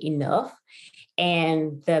doing enough.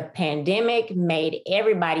 And the pandemic made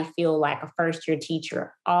everybody feel like a first-year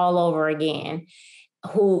teacher all over again.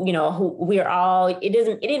 Who we're all, it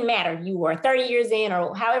didn't matter. You were 30 years in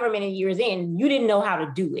or however many years in, you didn't know how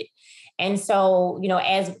to do it. And so,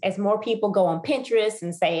 as more people go on Pinterest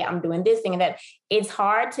and say, I'm doing this thing and that, it's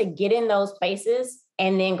hard to get in those places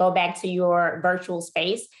and then go back to your virtual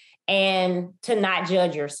space and to not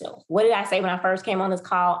judge yourself. What did I say when I first came on this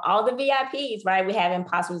call? All the VIPs, right? We have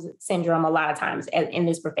imposter syndrome a lot of times in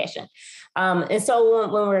this profession. And so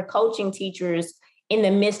when we're coaching teachers in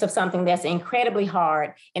the midst of something that's incredibly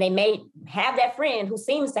hard, and they may have that friend who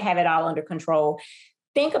seems to have it all under control.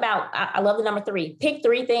 Think about, I love the number 3, pick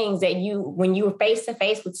 3 things that when you were face to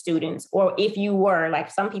face with students, or if you were,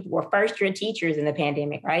 like some people were first year teachers in the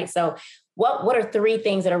pandemic, right? So what are 3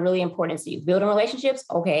 things that are really important to you? Building relationships.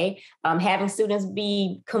 Okay. Having students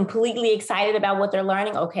be completely excited about what they're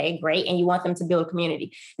learning. Okay, great. And you want them to build a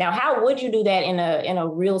community. Now, how would you do that in a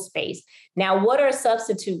real space? Now, what are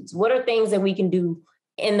substitutes? What are things that we can do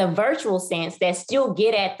in the virtual sense that still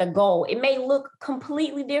get at the goal? It may look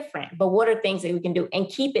completely different, but what are things that we can do and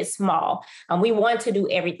keep it small? We want to do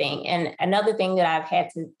everything. And another thing that I've had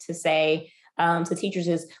to say to teachers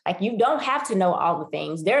is, like, you don't have to know all the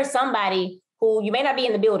things. There's somebody who, you may not be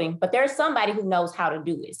in the building, but there's somebody who knows how to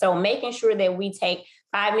do it. So making sure that we take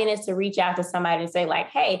 5 minutes to reach out to somebody and say, like,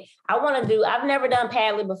 hey, I've never done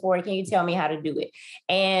Padlet before. Can you tell me how to do it?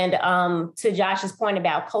 And to Josh's point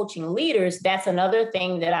about coaching leaders, that's another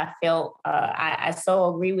thing that I felt, I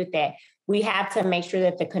so agree with that. We have to make sure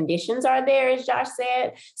that the conditions are there, as Josh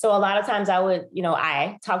said. So a lot of times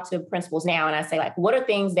I talk to principals now and I say, like, what are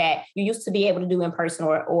things that you used to be able to do in person,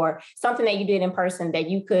 or something that you did in person that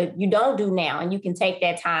you don't do now, and you can take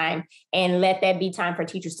that time and let that be time for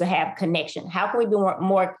teachers to have connection. How can we be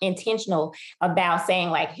more intentional about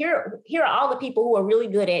saying, like, here are all the people who are really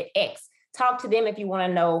good at X. Talk to them if you want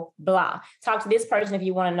to know blah. Talk to this person if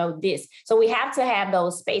you want to know this. So we have to have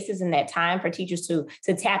those spaces and that time for teachers to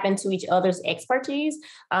tap into each other's expertise.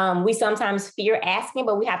 We sometimes fear asking,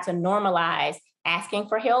 but we have to normalize asking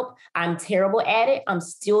for help. I'm terrible at it. I'm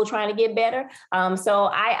still trying to get better. So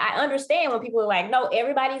I understand when people are like, no,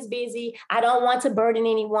 everybody's busy. I don't want to burden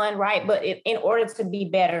anyone, right? But in order to be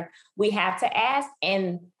better, we have to ask,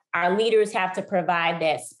 and our leaders have to provide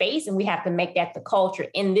that space, and we have to make that the culture.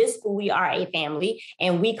 In this school, we are a family,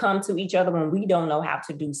 and we come to each other when we don't know how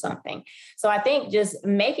to do something. So I think just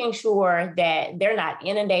making sure that they're not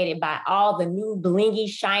inundated by all the new blingy,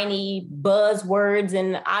 shiny buzzwords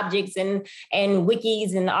and objects and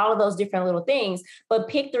wikis and all of those different little things, but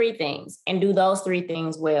pick 3 things and do those 3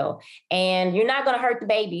 things well. And you're not going to hurt the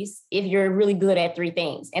babies if you're really good at 3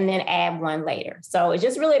 things, and then add 1 later. So it's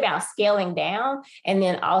just really about scaling down, and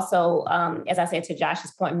then also, as I said to Josh's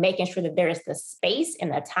point, making sure that there is the space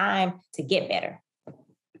and the time to get better.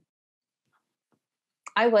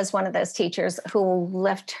 I was one of those teachers who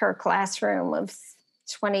left her classroom of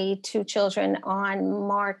 22 children on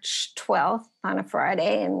March 12th on a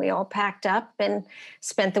Friday, and we all packed up and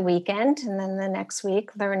spent the weekend, and then the next week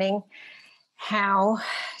learning how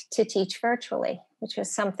to teach virtually, which was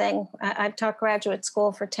something I've taught graduate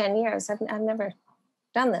school for 10 years. I've never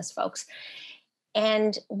done this, folks.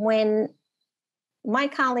 And when my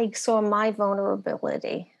colleagues saw my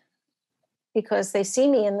vulnerability, because they see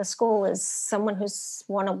me in the school as someone who's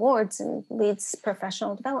won awards and leads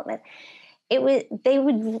professional development, they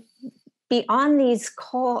would be on these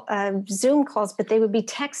Zoom calls, but they would be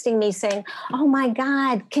texting me saying, oh my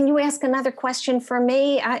God, can you ask another question for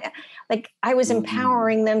me? I was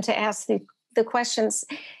empowering them to ask the questions.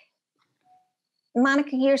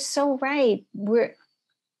 Monica, you're so right. We're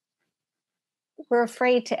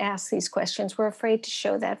afraid to ask these questions. We're afraid to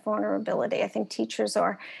show that vulnerability. I think teachers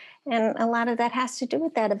are. And a lot of that has to do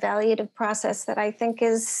with that evaluative process that I think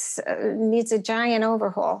needs a giant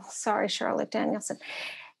overhaul. Sorry, Charlotte Danielson.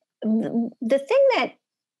 The thing that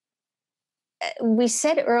we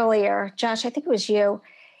said earlier, Josh, I think it was you,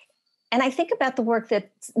 and I think about the work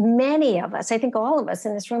that many of us, I think all of us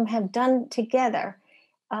in this room have done together,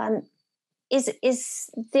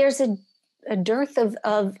 there's a dearth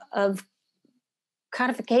of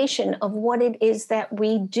codification of what it is that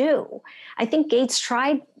we do. I think Gates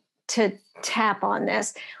tried to tap on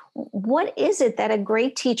this. What is it that a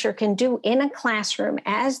great teacher can do in a classroom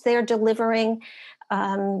as they're delivering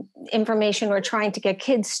information or trying to get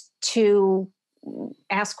kids to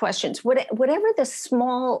ask questions? Whatever those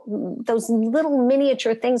little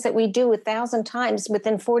miniature things that we do 1,000 times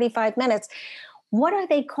within 45 minutes, what are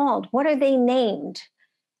they called? What are they named?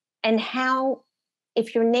 And how,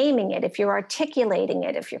 if you're naming it, if you're articulating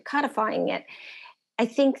it, if you're codifying it, I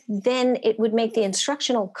think then it would make the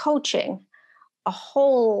instructional coaching a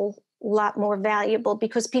whole lot more valuable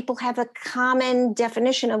because people have a common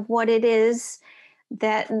definition of what it is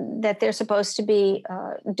that they're supposed to be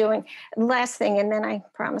doing. Last thing, and then I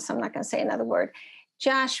promise I'm not going to say another word.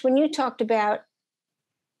 Josh, when you talked about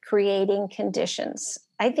creating conditions,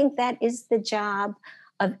 I think that is the job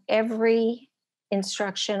of every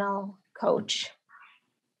instructional coach.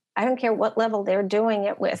 I don't care what level they're doing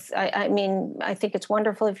it with. I mean, I think it's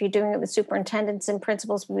wonderful if you're doing it with superintendents and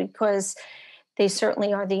principals because they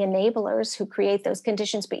certainly are the enablers who create those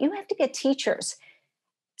conditions. But you have to get teachers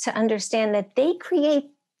to understand that they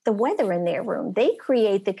create the weather in their room. They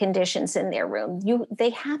create the conditions in their room. They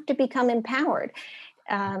have to become empowered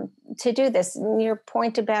to do this. And your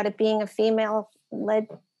point about it being a female-led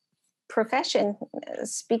profession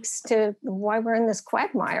speaks to why we're in this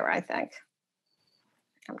quagmire, I think.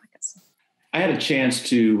 I had a chance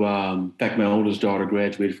to, in fact, my oldest daughter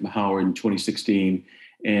graduated from Howard in 2016,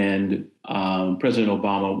 and President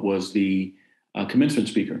Obama was the commencement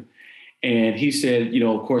speaker. And he said,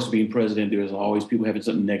 of course, being president, there's always people having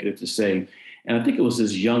something negative to say. And I think it was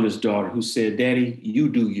his youngest daughter who said, "Daddy, you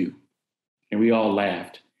do you." And we all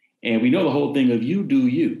laughed. And we know the whole thing of you do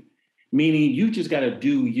you, meaning you just got to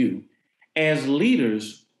do you. As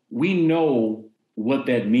leaders, we know what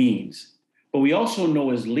that means. But we also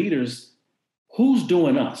know as leaders, who's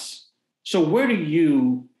doing us? So where do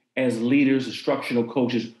you, as leaders, instructional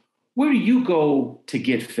coaches, where do you go to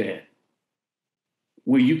get fed?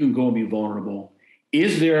 Where you can go and be vulnerable?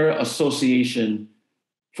 Is there association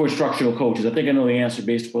for instructional coaches? I think I know the answer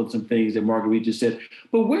based upon some things that Marguerite just said.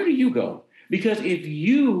 But where do you go? Because if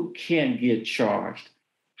you can't get charged,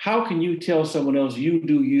 how can you tell someone else you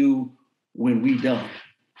do you when we don't?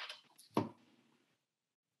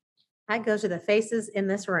 I go to the faces in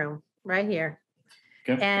this room right here.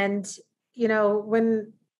 Okay. And,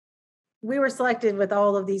 when we were selected with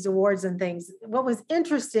all of these awards and things, what was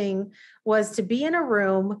interesting was to be in a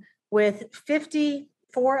room with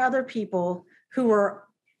 54 other people who were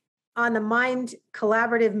on the Mind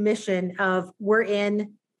collaborative mission of we're in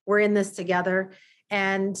this together.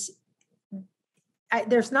 And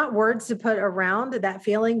there's not words to put around that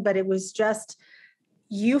feeling, but it was just,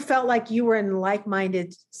 you felt like you were in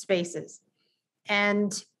like-minded spaces.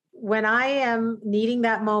 And when I am needing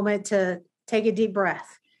that moment to take a deep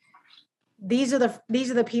breath, these are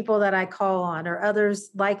the people that I call on, or others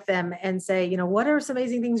like them, and say, what are some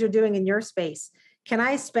amazing things you're doing in your space? Can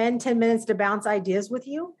I spend 10 minutes to bounce ideas with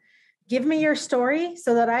you? Give me your story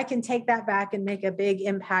so that I can take that back and make a big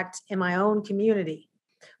impact in my own community.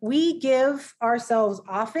 We give ourselves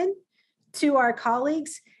often to our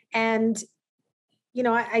colleagues, and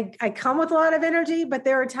I come with a lot of energy, but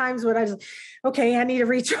there are times when I need to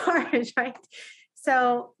recharge, right?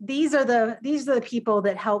 So these are the people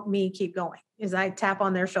that help me keep going, as I tap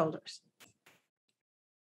on their shoulders.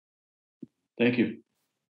 Thank you.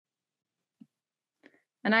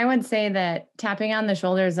 And I would say that tapping on the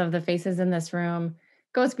shoulders of the faces in this room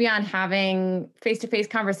goes beyond having face-to-face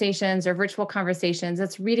conversations or virtual conversations.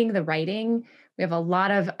 It's reading the writing. We have a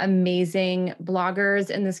lot of amazing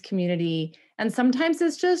bloggers in this community. And sometimes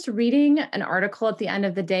it's just reading an article at the end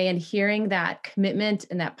of the day and hearing that commitment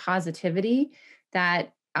and that positivity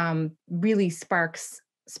that really sparks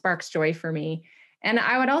joy for me. And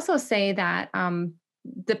I would also say that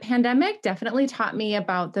the pandemic definitely taught me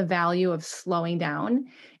about the value of slowing down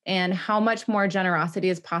and how much more generosity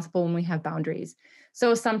is possible when we have boundaries.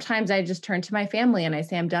 So sometimes I just turn to my family and I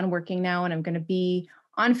say, I'm done working now and I'm going to be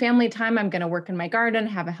on family time. I'm going to work in my garden,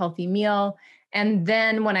 have a healthy meal. And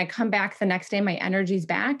then when I come back the next day, my energy's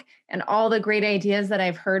back, and all the great ideas that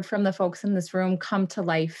I've heard from the folks in this room come to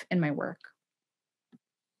life in my work.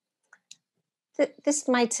 This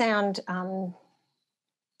might sound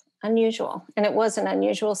unusual, and it was an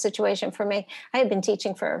unusual situation for me. I had been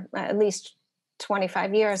teaching for at least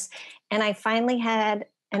 25 years, and I finally had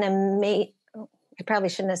I probably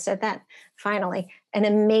shouldn't have said that, finally, an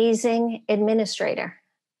amazing administrator.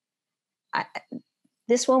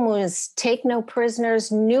 This woman was take no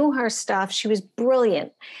prisoners, knew her stuff. She was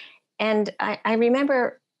brilliant. And I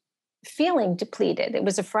remember feeling depleted. It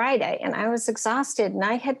was a Friday and I was exhausted, and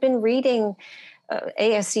I had been reading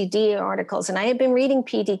ASCD articles, and I had been reading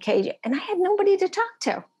PDK, and I had nobody to talk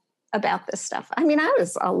to about this stuff. I mean, I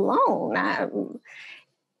was alone.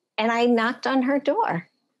 And I knocked on her door,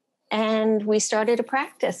 and we started a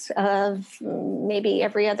practice of maybe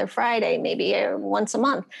every other Friday, maybe once a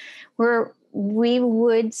month, where we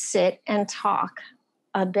would sit and talk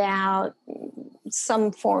about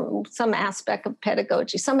some aspect of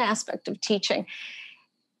pedagogy, some aspect of teaching.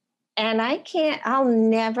 And I'll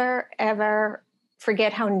never, ever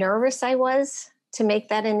forget how nervous I was to make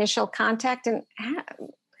that initial contact. And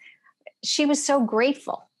she was so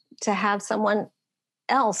grateful to have someone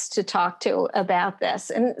else to talk to about this.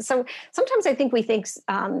 And so sometimes I think we think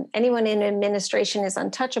anyone in administration is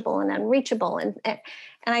untouchable and unreachable. And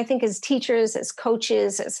I think as teachers, as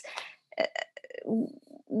coaches,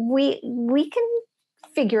 we can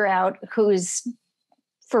figure out who's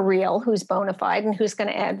for real, who's bona fide, and who's going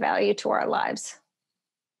to add value to our lives.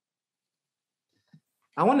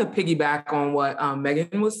 I want to piggyback on what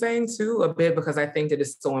Megan was saying too a bit, because I think that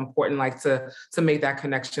it's so important, like to make that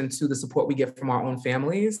connection to the support we get from our own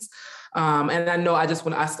families. And I know I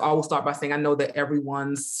will start by saying I know that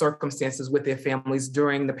everyone's circumstances with their families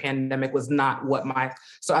during the pandemic was not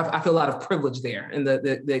so I feel a lot of privilege there in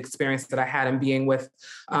the experience that I had in being with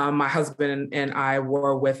my husband, and I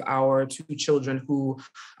were with our two children who,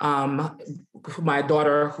 my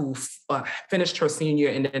daughter who finished her senior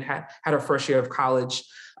year and then had her first year of college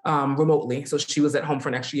remotely. So she was at home for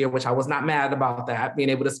an extra year, which I was not mad about that, being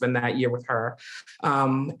able to spend that year with her.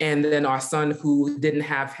 And then our son who didn't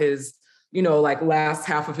have his last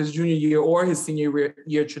half of his junior year or his senior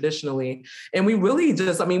year traditionally. And we really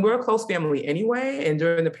we're a close family anyway. And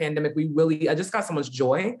during the pandemic, I just got so much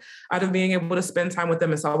joy out of being able to spend time with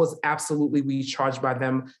them. And so I was absolutely recharged by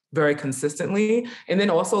them very consistently. And then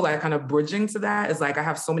also kind of bridging to that is I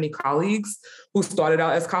have so many colleagues who started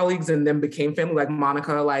out as colleagues and then became family, like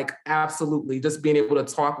Monica, absolutely just being able to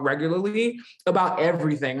talk regularly about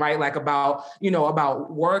everything, right?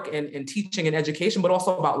 About work and teaching and education, but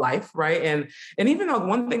also about life, right? And even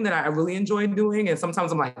one thing that I really enjoy doing, and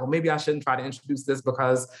sometimes I'm like, well, maybe I shouldn't try to introduce this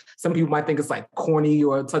because some people might think it's corny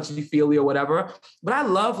or touchy-feely or whatever. But I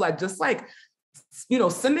love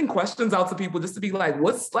sending questions out to people just to be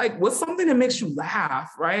what's something that makes you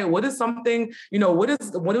laugh, right? What is something, what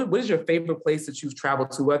is your favorite place that you've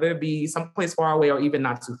traveled to, whether it be someplace far away or even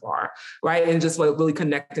not too far, right? And just really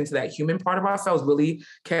connecting to that human part of ourselves really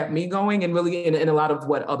kept me going, and really in a lot of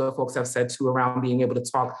what other folks have said too around being able to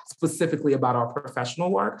talk specifically about our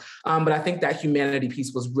professional work. But I think that humanity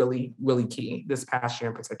piece was really, really key this past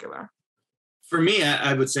year in particular. For me,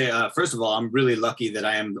 I would say, first of all, I'm really lucky that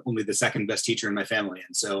I am only the second best teacher in my family.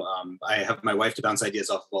 And so I have my wife to bounce ideas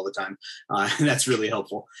off of all the time. And that's really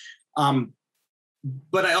helpful.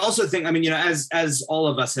 But I also think, as all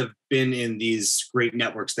of us have been in these great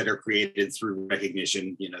networks that are created through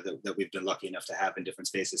recognition, that we've been lucky enough to have in different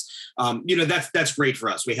spaces, that's great for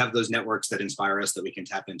us. We have those networks that inspire us that we can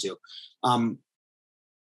tap into.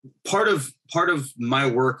 Part of my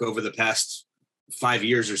work over the past 5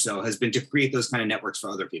 years or so has been to create those kind of networks for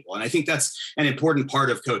other people. And I think that's an important part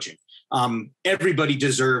of coaching. Everybody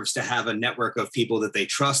deserves to have a network of people that they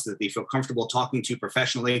trust, that they feel comfortable talking to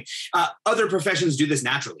professionally. Other professions do this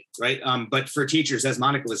naturally, right? But for teachers, as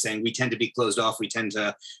Monica was saying, we tend to be closed off. We tend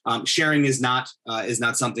to, sharing is not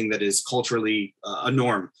something that is culturally a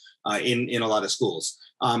norm in a lot of schools.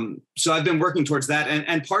 So I've been working towards that.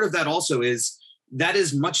 And part of that also is that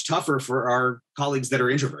is much tougher for our colleagues that are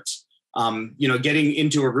introverts. Getting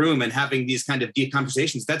into a room and having these kind of deep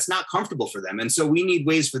conversations, that's not comfortable for them. And so we need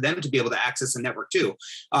ways for them to be able to access a network too.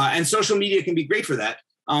 And social media can be great for that.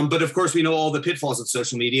 But of course, we know all the pitfalls of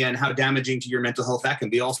social media and how damaging to your mental health that can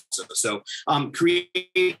be also. So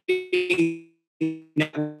creating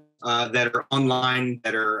networks that are online,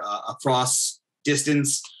 that are across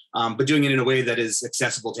distance, but doing it in a way that is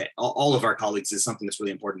accessible to all of our colleagues is something that's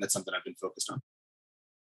really important. That's something I've been focused on.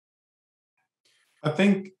 I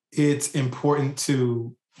think it's important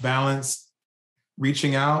to balance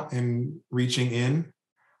reaching out and reaching in.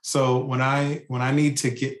 So when I need to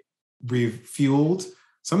get refueled,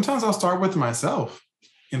 sometimes I'll start with myself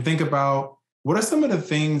and think about, what are some of the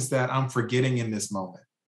things that I'm forgetting in this moment?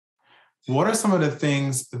 What are some of the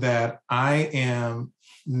things that I am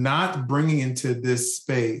not bringing into this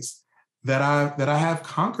space that I have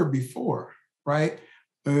conquered before, right?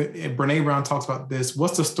 Brene Brown talks about this.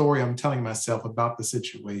 What's the story I'm telling myself about the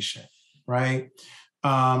situation, right?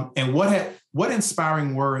 And what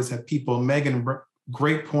inspiring words have people, Megan,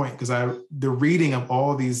 great point, because the reading of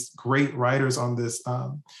all these great writers on this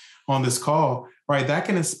call, right? That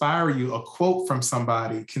can inspire you. A quote from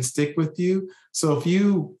somebody can stick with you. So if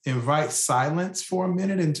you invite silence for a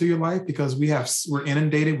minute into your life, because we're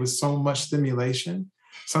inundated with so much stimulation,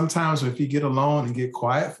 sometimes if you get alone and get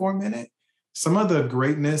quiet for a minute, some of the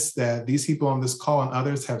greatness that these people on this call and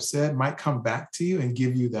others have said might come back to you and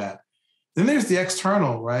give you that. Then there's the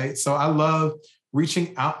external, right? So I love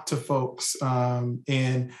reaching out to folks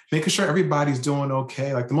and making sure everybody's doing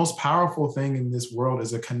okay. Like, the most powerful thing in this world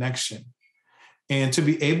is a connection. And to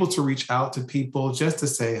be able to reach out to people just to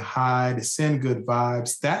say hi, to send good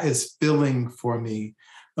vibes, that is filling for me.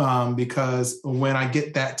 Because when I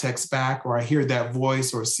get that text back, or I hear that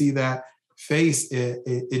voice or see that face,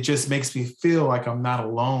 it just makes me feel like I'm not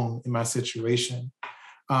alone in my situation.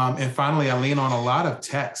 And finally, I lean on a lot of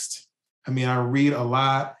text. I mean, I read a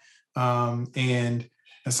lot, and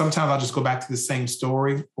sometimes I'll just go back to the same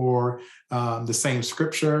story or the same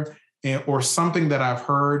scripture, or something that I've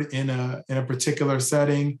heard in a particular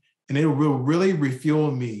setting, and it will really refuel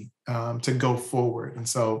me to go forward. And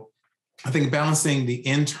so I think balancing the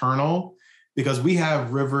internal, because we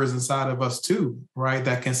have rivers inside of us too, right,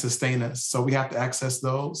 that can sustain us. So we have to access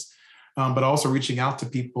those. But also reaching out to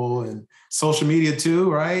people, and social media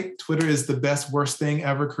too, right? Twitter is the best, worst thing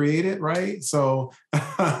ever created, right? So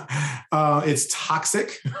it's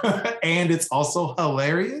toxic and it's also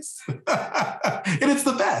hilarious. And it's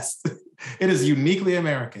the best. It is uniquely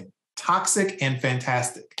American, toxic and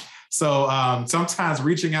fantastic. So sometimes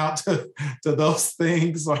reaching out to those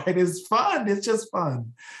things, right, is fun. It's just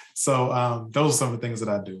fun. So those are some of the things that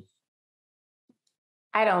I do.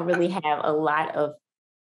 I don't really have a lot of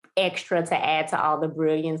extra to add to all the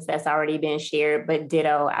brilliance that's already been shared, but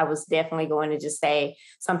ditto, I was definitely going to just say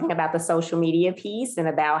something about the social media piece and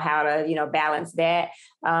about how to, balance that.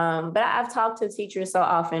 But I've talked to teachers so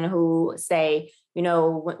often who say,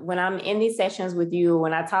 when I'm in these sessions with you,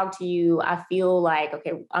 when I talk to you, I feel like,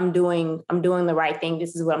 okay, I'm doing the right thing.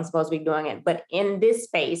 This is what I'm supposed to be doing it. But in this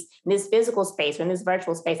space, in this physical space, or in this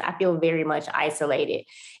virtual space, I feel very much isolated.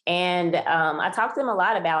 And I talk to them a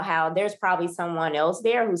lot about how there's probably someone else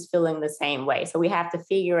there who's feeling the same way. So we have to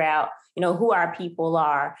figure out, who our people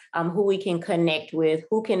are, who we can connect with,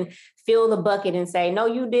 who can fill the bucket and say, no,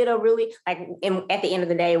 you did a really, at the end of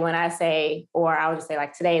the day, when I say, or I would just say,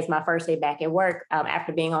 like, today is my first day back at work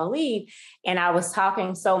after being on leave. And I was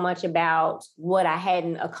talking so much about what I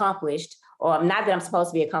hadn't accomplished, or not that I'm supposed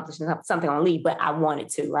to be accomplishing something on leave, but I wanted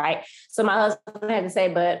to, right? So my husband had to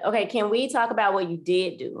say, but okay, can we talk about what you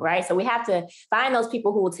did do, right? So we have to find those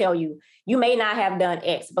people who will tell you, you may not have done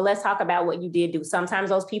X, but let's talk about what you did do. Sometimes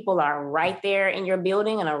those people are right there in your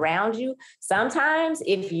building and around you. Sometimes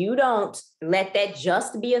if you don't let that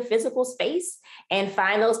just be a physical space and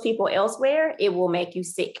find those people elsewhere, it will make you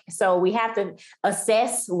sick. So we have to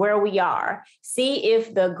assess where we are, see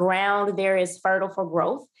if the ground there is fertile for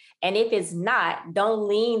growth. And if it's not, don't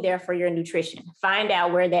lean there for your nutrition. Find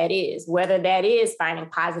out where that is, whether that is finding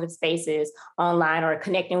positive spaces online or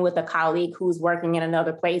connecting with a colleague who's working in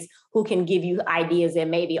another place who can give you ideas that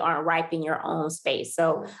maybe aren't ripe in your own space.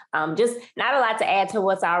 So just not a lot to add to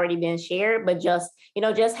what's already been shared, but just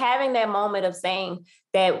having that moment of saying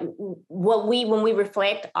that when we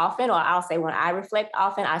reflect often, or I'll say when I reflect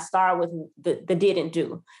often, I start with the didn't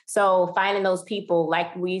do. So finding those people,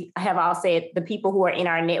 like we have all said, the people who are in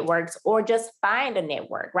our networks, or just find a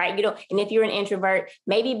network, right? And if you're an introvert,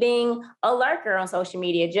 maybe being a lurker on social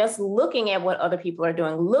media, just looking at what other people are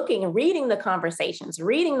doing, reading the conversations,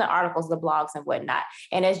 reading the articles, the blogs and whatnot.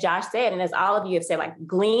 And as Josh said, and as all of you have said, like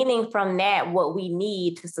gleaning from that what we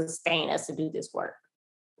need to sustain us to do this work.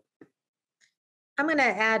 I'm going to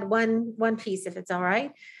add one piece, if it's all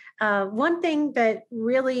right. One thing that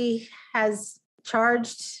really has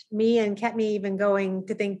charged me and kept me even going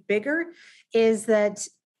to think bigger is that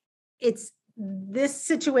it's this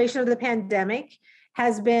situation of the pandemic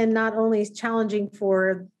has been not only challenging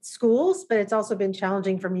for schools, but it's also been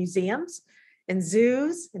challenging for museums and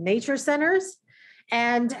zoos and nature centers.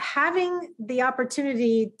 And having the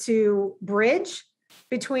opportunity to bridge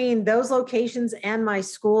between those locations and my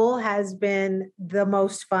school has been the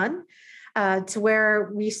most fun. to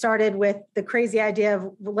where we started with the crazy idea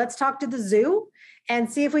of let's talk to the zoo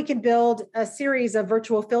and see if we can build a series of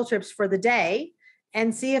virtual field trips for the day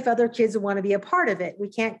and see if other kids want to be a part of it. We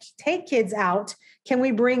can't take kids out. Can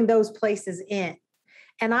we bring those places in?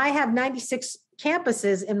 And I have 96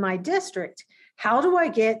 campuses in my district. How do I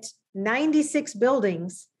get 96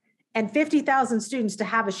 buildings and 50,000 students to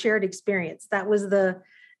have a shared experience? That was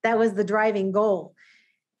the driving goal.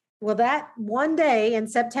 Well, that one day in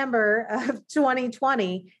September of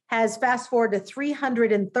 2020 has fast forward to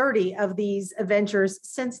 330 of these adventures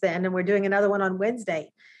since then. And we're doing another one on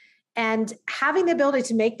Wednesday. And having the ability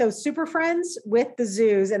to make those super friends with the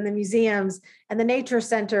zoos and the museums and the nature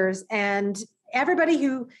centers and everybody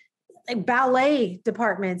who, like ballet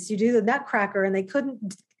departments, you do the Nutcracker and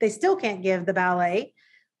they still can't give the ballet.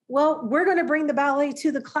 Well, we're going to bring the ballet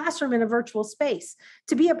to the classroom in a virtual space.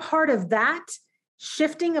 To be a part of that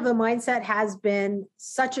shifting of the mindset has been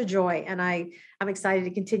such a joy, and I'm excited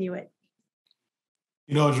to continue it.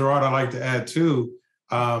 You know, Gerard, I'd like to add too,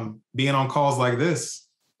 being on calls like this,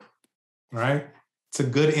 right? It's a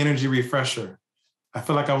good energy refresher. I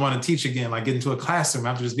feel like I want to teach again, like get into a classroom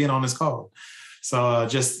after just being on this call. So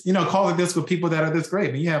just, call like this with people that are this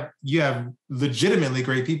great. And you have legitimately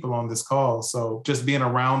great people on this call. So just being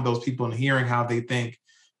around those people and hearing how they think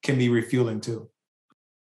can be refueling too.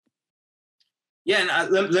 Yeah,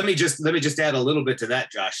 and let me just add a little bit to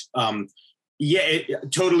that, Josh.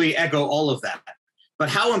 Totally echo all of that. But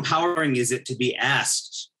how empowering is it to be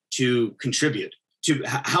asked to contribute?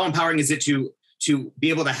 How empowering is it to be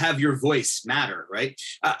able to have your voice matter, right?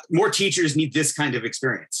 More teachers need this kind of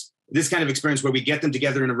experience. This kind of experience where we get them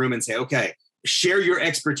together in a room and say, okay, share your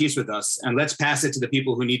expertise with us and let's pass it to the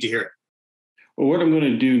people who need to hear it. Well, what I'm going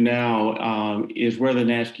to do now is, rather than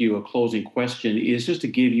ask you a closing question, is just to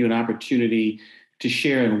give you an opportunity to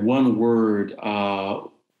share in one word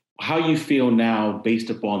how you feel now based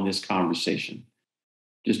upon this conversation.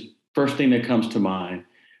 Just first thing that comes to mind.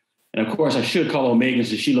 And of course, I should call on Megan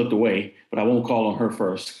since she looked away, but I won't call on her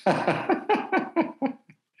first. I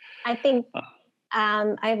think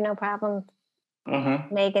I have no problem,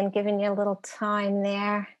 Megan, giving you a little time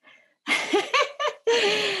there.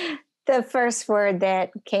 The first word that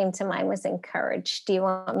came to mind was encourage. Do you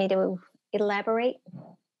want me to elaborate?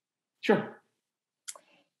 Sure.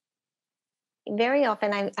 Very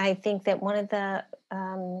often, I think that one of the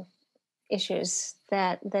issues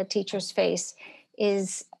that teachers face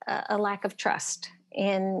is a lack of trust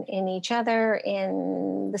in each other,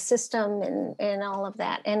 in the system, and all of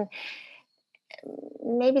that. And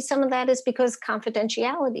maybe some of that is because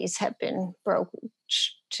confidentialities have been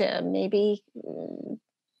broached.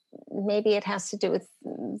 Maybe it has to do with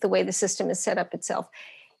the way the system is set up itself.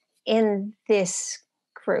 In this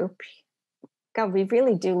group, God, we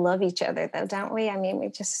really do love each other, though, don't we? I mean,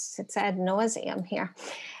 it's ad nauseum here.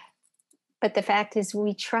 But the fact is,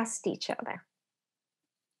 we trust each other.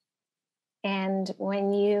 And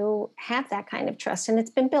when you have that kind of trust, and it's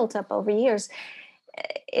been built up over years,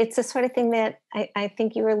 it's the sort of thing that I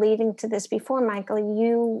think you were leading to this before, Michael.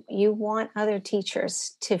 You want other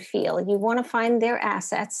teachers to feel. You want to find their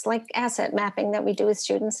assets, like asset mapping that we do with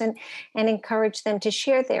students, and encourage them to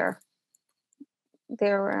share their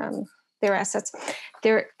assets,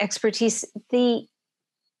 their expertise.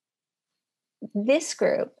 This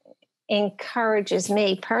group encourages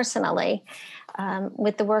me personally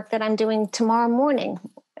with the work that I'm doing tomorrow morning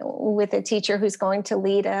with a teacher who's going to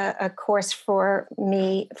lead a course for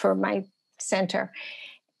me, for my center.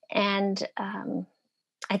 And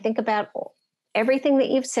I think about everything that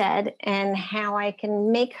you've said and how I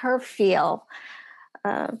can make her feel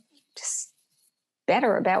just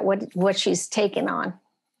better about what she's taken on.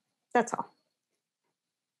 That's all.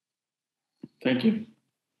 Thank you.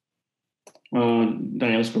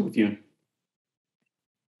 Diane, let's go with you.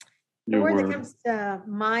 The word that comes to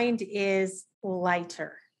mind is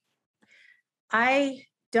lighter. I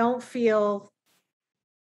don't feel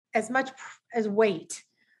as much as weight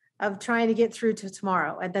of trying to get through to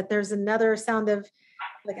tomorrow, and that there's another sound of,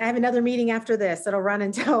 like, I have another meeting after this that'll run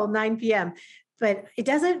until 9 p.m. But it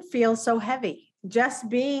doesn't feel so heavy. Just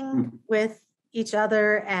being with each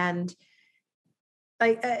other, and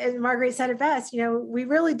like as Marguerite said it best, we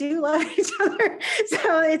really do love each other.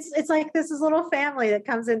 So it's like this is a little family that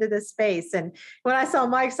comes into this space. And when I saw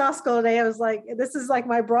Mike Soskell today, I was like, this is like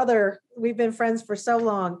my brother. We've been friends for so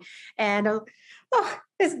long. And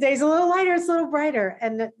this day's a little lighter, it's a little brighter.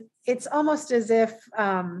 And it's almost as if,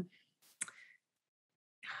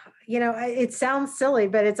 it sounds silly,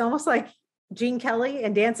 but it's almost like Gene Kelly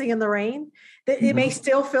and Dancing in the Rain. It may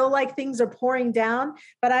still feel like things are pouring down,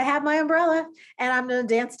 but I have my umbrella and I'm going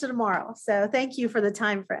to dance to tomorrow. So thank you for the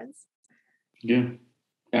time, friends. Yeah.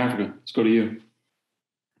 Africa, let's go to you.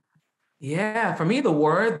 Yeah, for me, the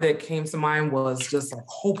word that came to mind was just like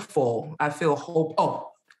hopeful. I feel hope.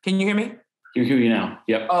 Oh, can you hear me? You hear you now.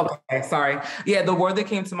 Yep. Okay, sorry. Yeah, the word that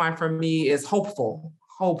came to mind for me is hopeful.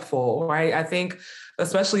 Hopeful, right? I think,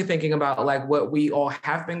 especially thinking about like what we all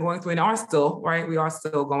have been going through and are still, right? We are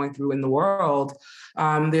still going through in the world.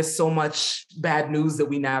 There's so much bad news that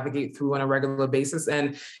we navigate through on a regular basis.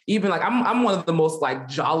 And even like, I'm one of the most like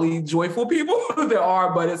jolly, joyful people there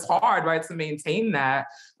are, but it's hard, right? To maintain that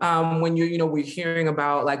when we're hearing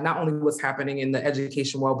about like not only what's happening in the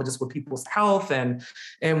education world, but just with people's health and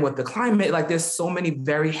with the climate. Like there's so many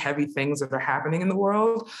very heavy things that are happening in the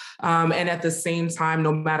world. And at the same time,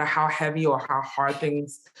 no matter how heavy or how hard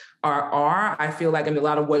things are, I feel like, and a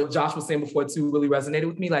lot of what Josh was saying before too really resonated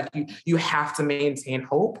with me. Like you have to maintain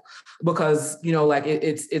hope because, like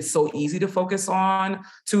it's so easy to focus on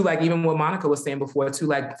to like, even what Monica was saying before, to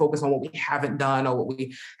like focus on what we haven't done or what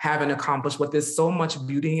we haven't accomplished, but there's so much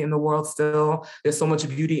beauty in the world still. There's so much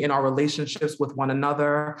beauty in our relationships with one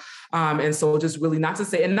another. And so just really not to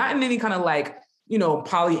say, and not in any kind of like,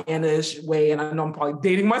 Pollyanna-ish way. And I know I'm probably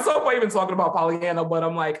dating myself by even talking about Pollyanna, but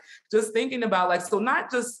I'm like, just thinking about like, so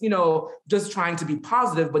not just, just trying to be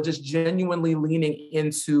positive, but just genuinely leaning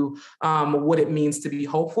into what it means to be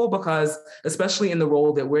hopeful, because especially in the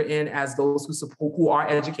role that we're in as those who are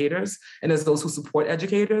educators and as those who support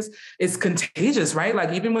educators, it's contagious, right?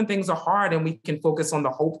 Like even when things are hard and we can focus on the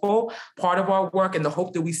hopeful part of our work and the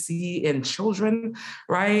hope that we see in children,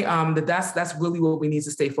 right? That's really what we need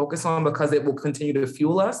to stay focused on, because it will continue to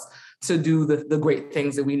fuel us to do the great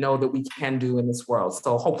things that we know that we can do in this world.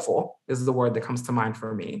 So hopeful is the word that comes to mind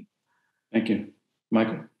for me. Thank you.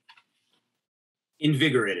 Michael?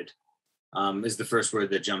 Invigorated is the first word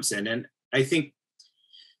that jumps in. And I think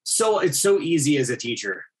it's so easy as a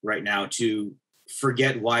teacher right now to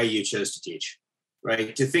forget why you chose to teach,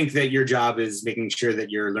 right? To think that your job is making sure that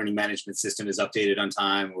your learning management system is updated on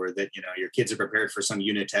time, or that, your kids are prepared for some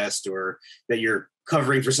unit test, or that you're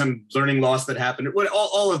covering for some learning loss that happened,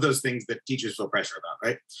 all of those things that teachers feel pressure about,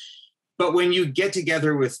 right? But when you get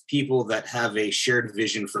together with people that have a shared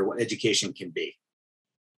vision for what education can be,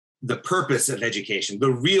 the purpose of education,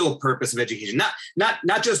 the real purpose of education,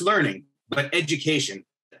 not just learning, but education,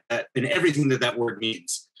 and everything that word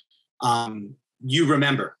means, you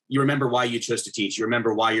remember why you chose to teach. You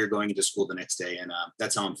remember why you're going into school the next day. And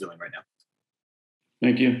that's how I'm feeling right now.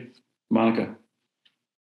 Thank you. Monica?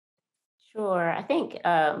 Sure. I think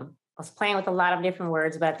I was playing with a lot of different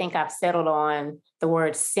words, but I think I've settled on the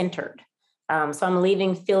word centered. So I'm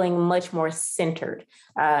leaving feeling much more centered.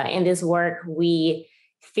 In this work, we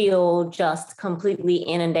feel just completely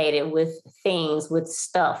inundated with things, with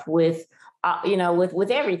stuff, with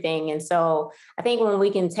everything. And so I think when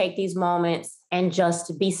we can take these moments and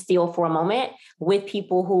just be still for a moment with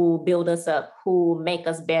people who build us up, who make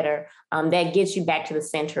us better, that gets you back to the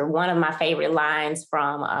center. One of my favorite lines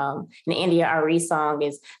from an India Ari song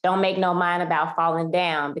is, "Don't make no mind about falling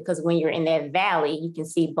down, because when you're in that valley, you can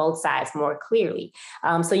see both sides more clearly."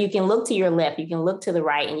 So you can look to your left, you can look to the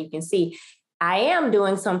right, and you can see, I am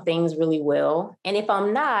doing some things really well. And if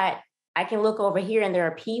I'm not, I can look over here and there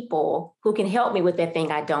are people who can help me with that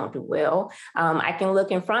thing I don't do well. I can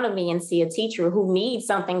look in front of me and see a teacher who needs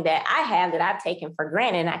something that I have that I've taken for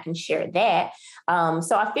granted, and I can share that.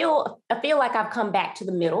 So I feel like I've come back to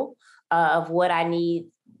the middle of what I need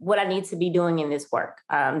to be doing in this work.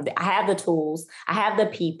 I have the tools, I have the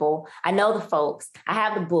people, I know the folks, I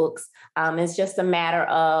have the books. It's just a matter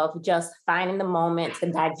of just finding the moment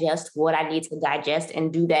to digest what I need to digest,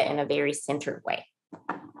 and do that in a very centered way.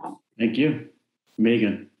 Thank you.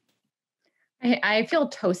 Megan? I feel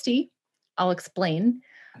toasty. I'll explain.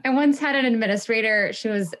 I once had an administrator, she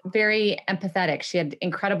was very empathetic. She had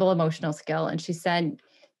incredible emotional skill. And she said,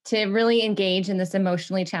 to really engage in this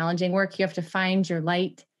emotionally challenging work, you have to find your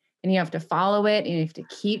light, and you have to follow it, and you have to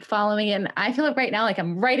keep following it. And I feel like right now, like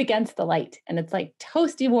I'm right against the light, and it's like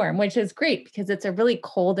toasty warm, which is great because it's a really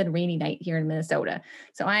cold and rainy night here in Minnesota.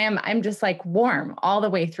 So I'm just like warm all the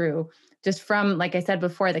way through, just from, like I said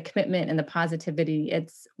before, the commitment and the positivity.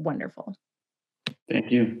 It's wonderful.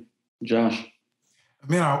 Thank you. Josh?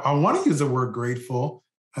 I mean, I want to use the word grateful.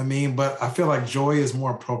 But I feel like joy is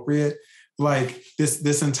more appropriate. Like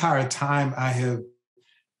this entire time, I have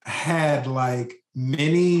had like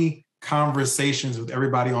many conversations with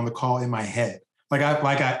everybody on the call in my head.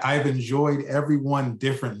 I've enjoyed everyone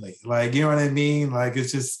differently. Like, you know what I mean? Like,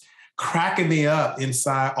 it's just cracking me up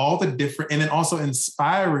inside, all the different, and then also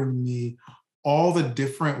inspiring me all the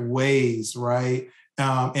different ways, right?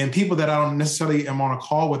 And people that I don't necessarily am on a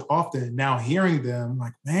call with often, now hearing them,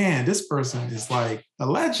 like, man, this person is like a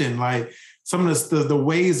legend. Like some of the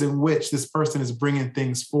ways in which this person is bringing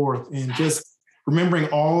things forth, and just remembering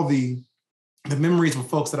all the memories with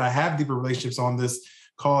folks that I have deeper relationships on this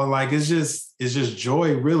call. Like it's just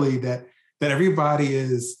joy, really, that everybody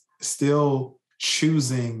is still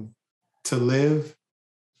choosing to live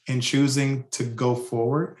and choosing to go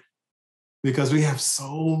forward, because we have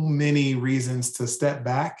so many reasons to step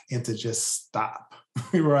back and to just stop,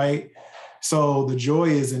 right? So the joy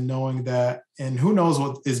is in knowing that, and who knows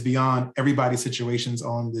what is beyond everybody's situations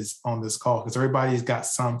on this call, because everybody's got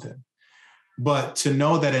something. But to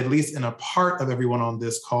know that at least in a part of everyone on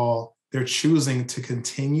this call, they're choosing to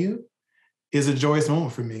continue is a joyous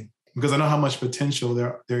moment for me, because I know how much potential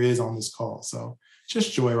there is on this call. So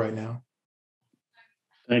just joy right now.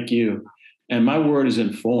 Thank you. And my word is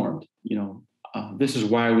informed. This is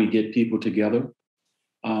why we get people together,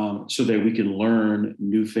 so that we can learn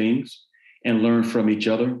new things and learn from each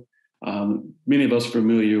other. Many of us are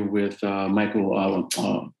familiar with Michael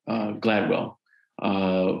Gladwell,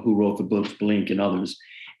 who wrote the books Blink and others.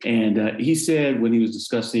 And he said, when he was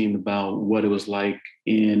discussing about what it was like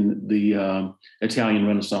in the Italian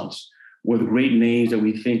Renaissance, where the great names that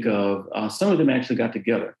we think of, some of them actually got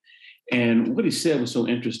together. And what he said was so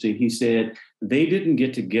interesting. He said, they didn't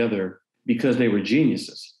get together because they were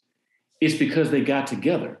geniuses. It's because they got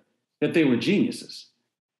together that they were geniuses.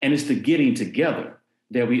 And it's the getting together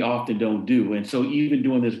that we often don't do. And so even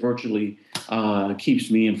doing this virtually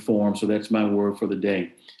keeps me informed. So that's my word for the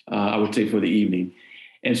day, I would say for the evening.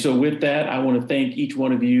 And so with that, I want to thank each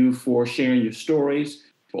one of you for sharing your stories,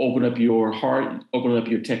 for opening up your heart, opening up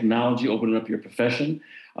your technology, opening up your profession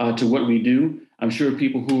to what we do. I'm sure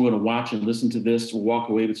people who are going to watch and listen to this will walk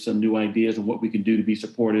away with some new ideas on what we can do to be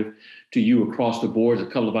supportive to you across the board. A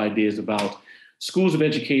couple of ideas about schools of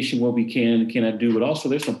education, what we cannot do, but also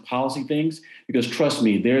there's some policy things, because trust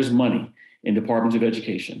me, there's money in departments of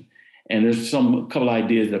education. And there's a couple of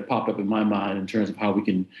ideas that popped up in my mind in terms of how we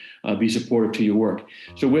can be supportive to your work.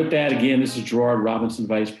 So with that, again, this is Gerard Robinson,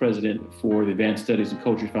 Vice President for the Advanced Studies and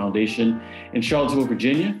Coaches Foundation in Charlottesville,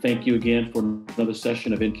 Virginia. Thank you again for another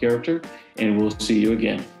session of In Character, and we'll see you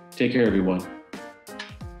again. Take care, everyone.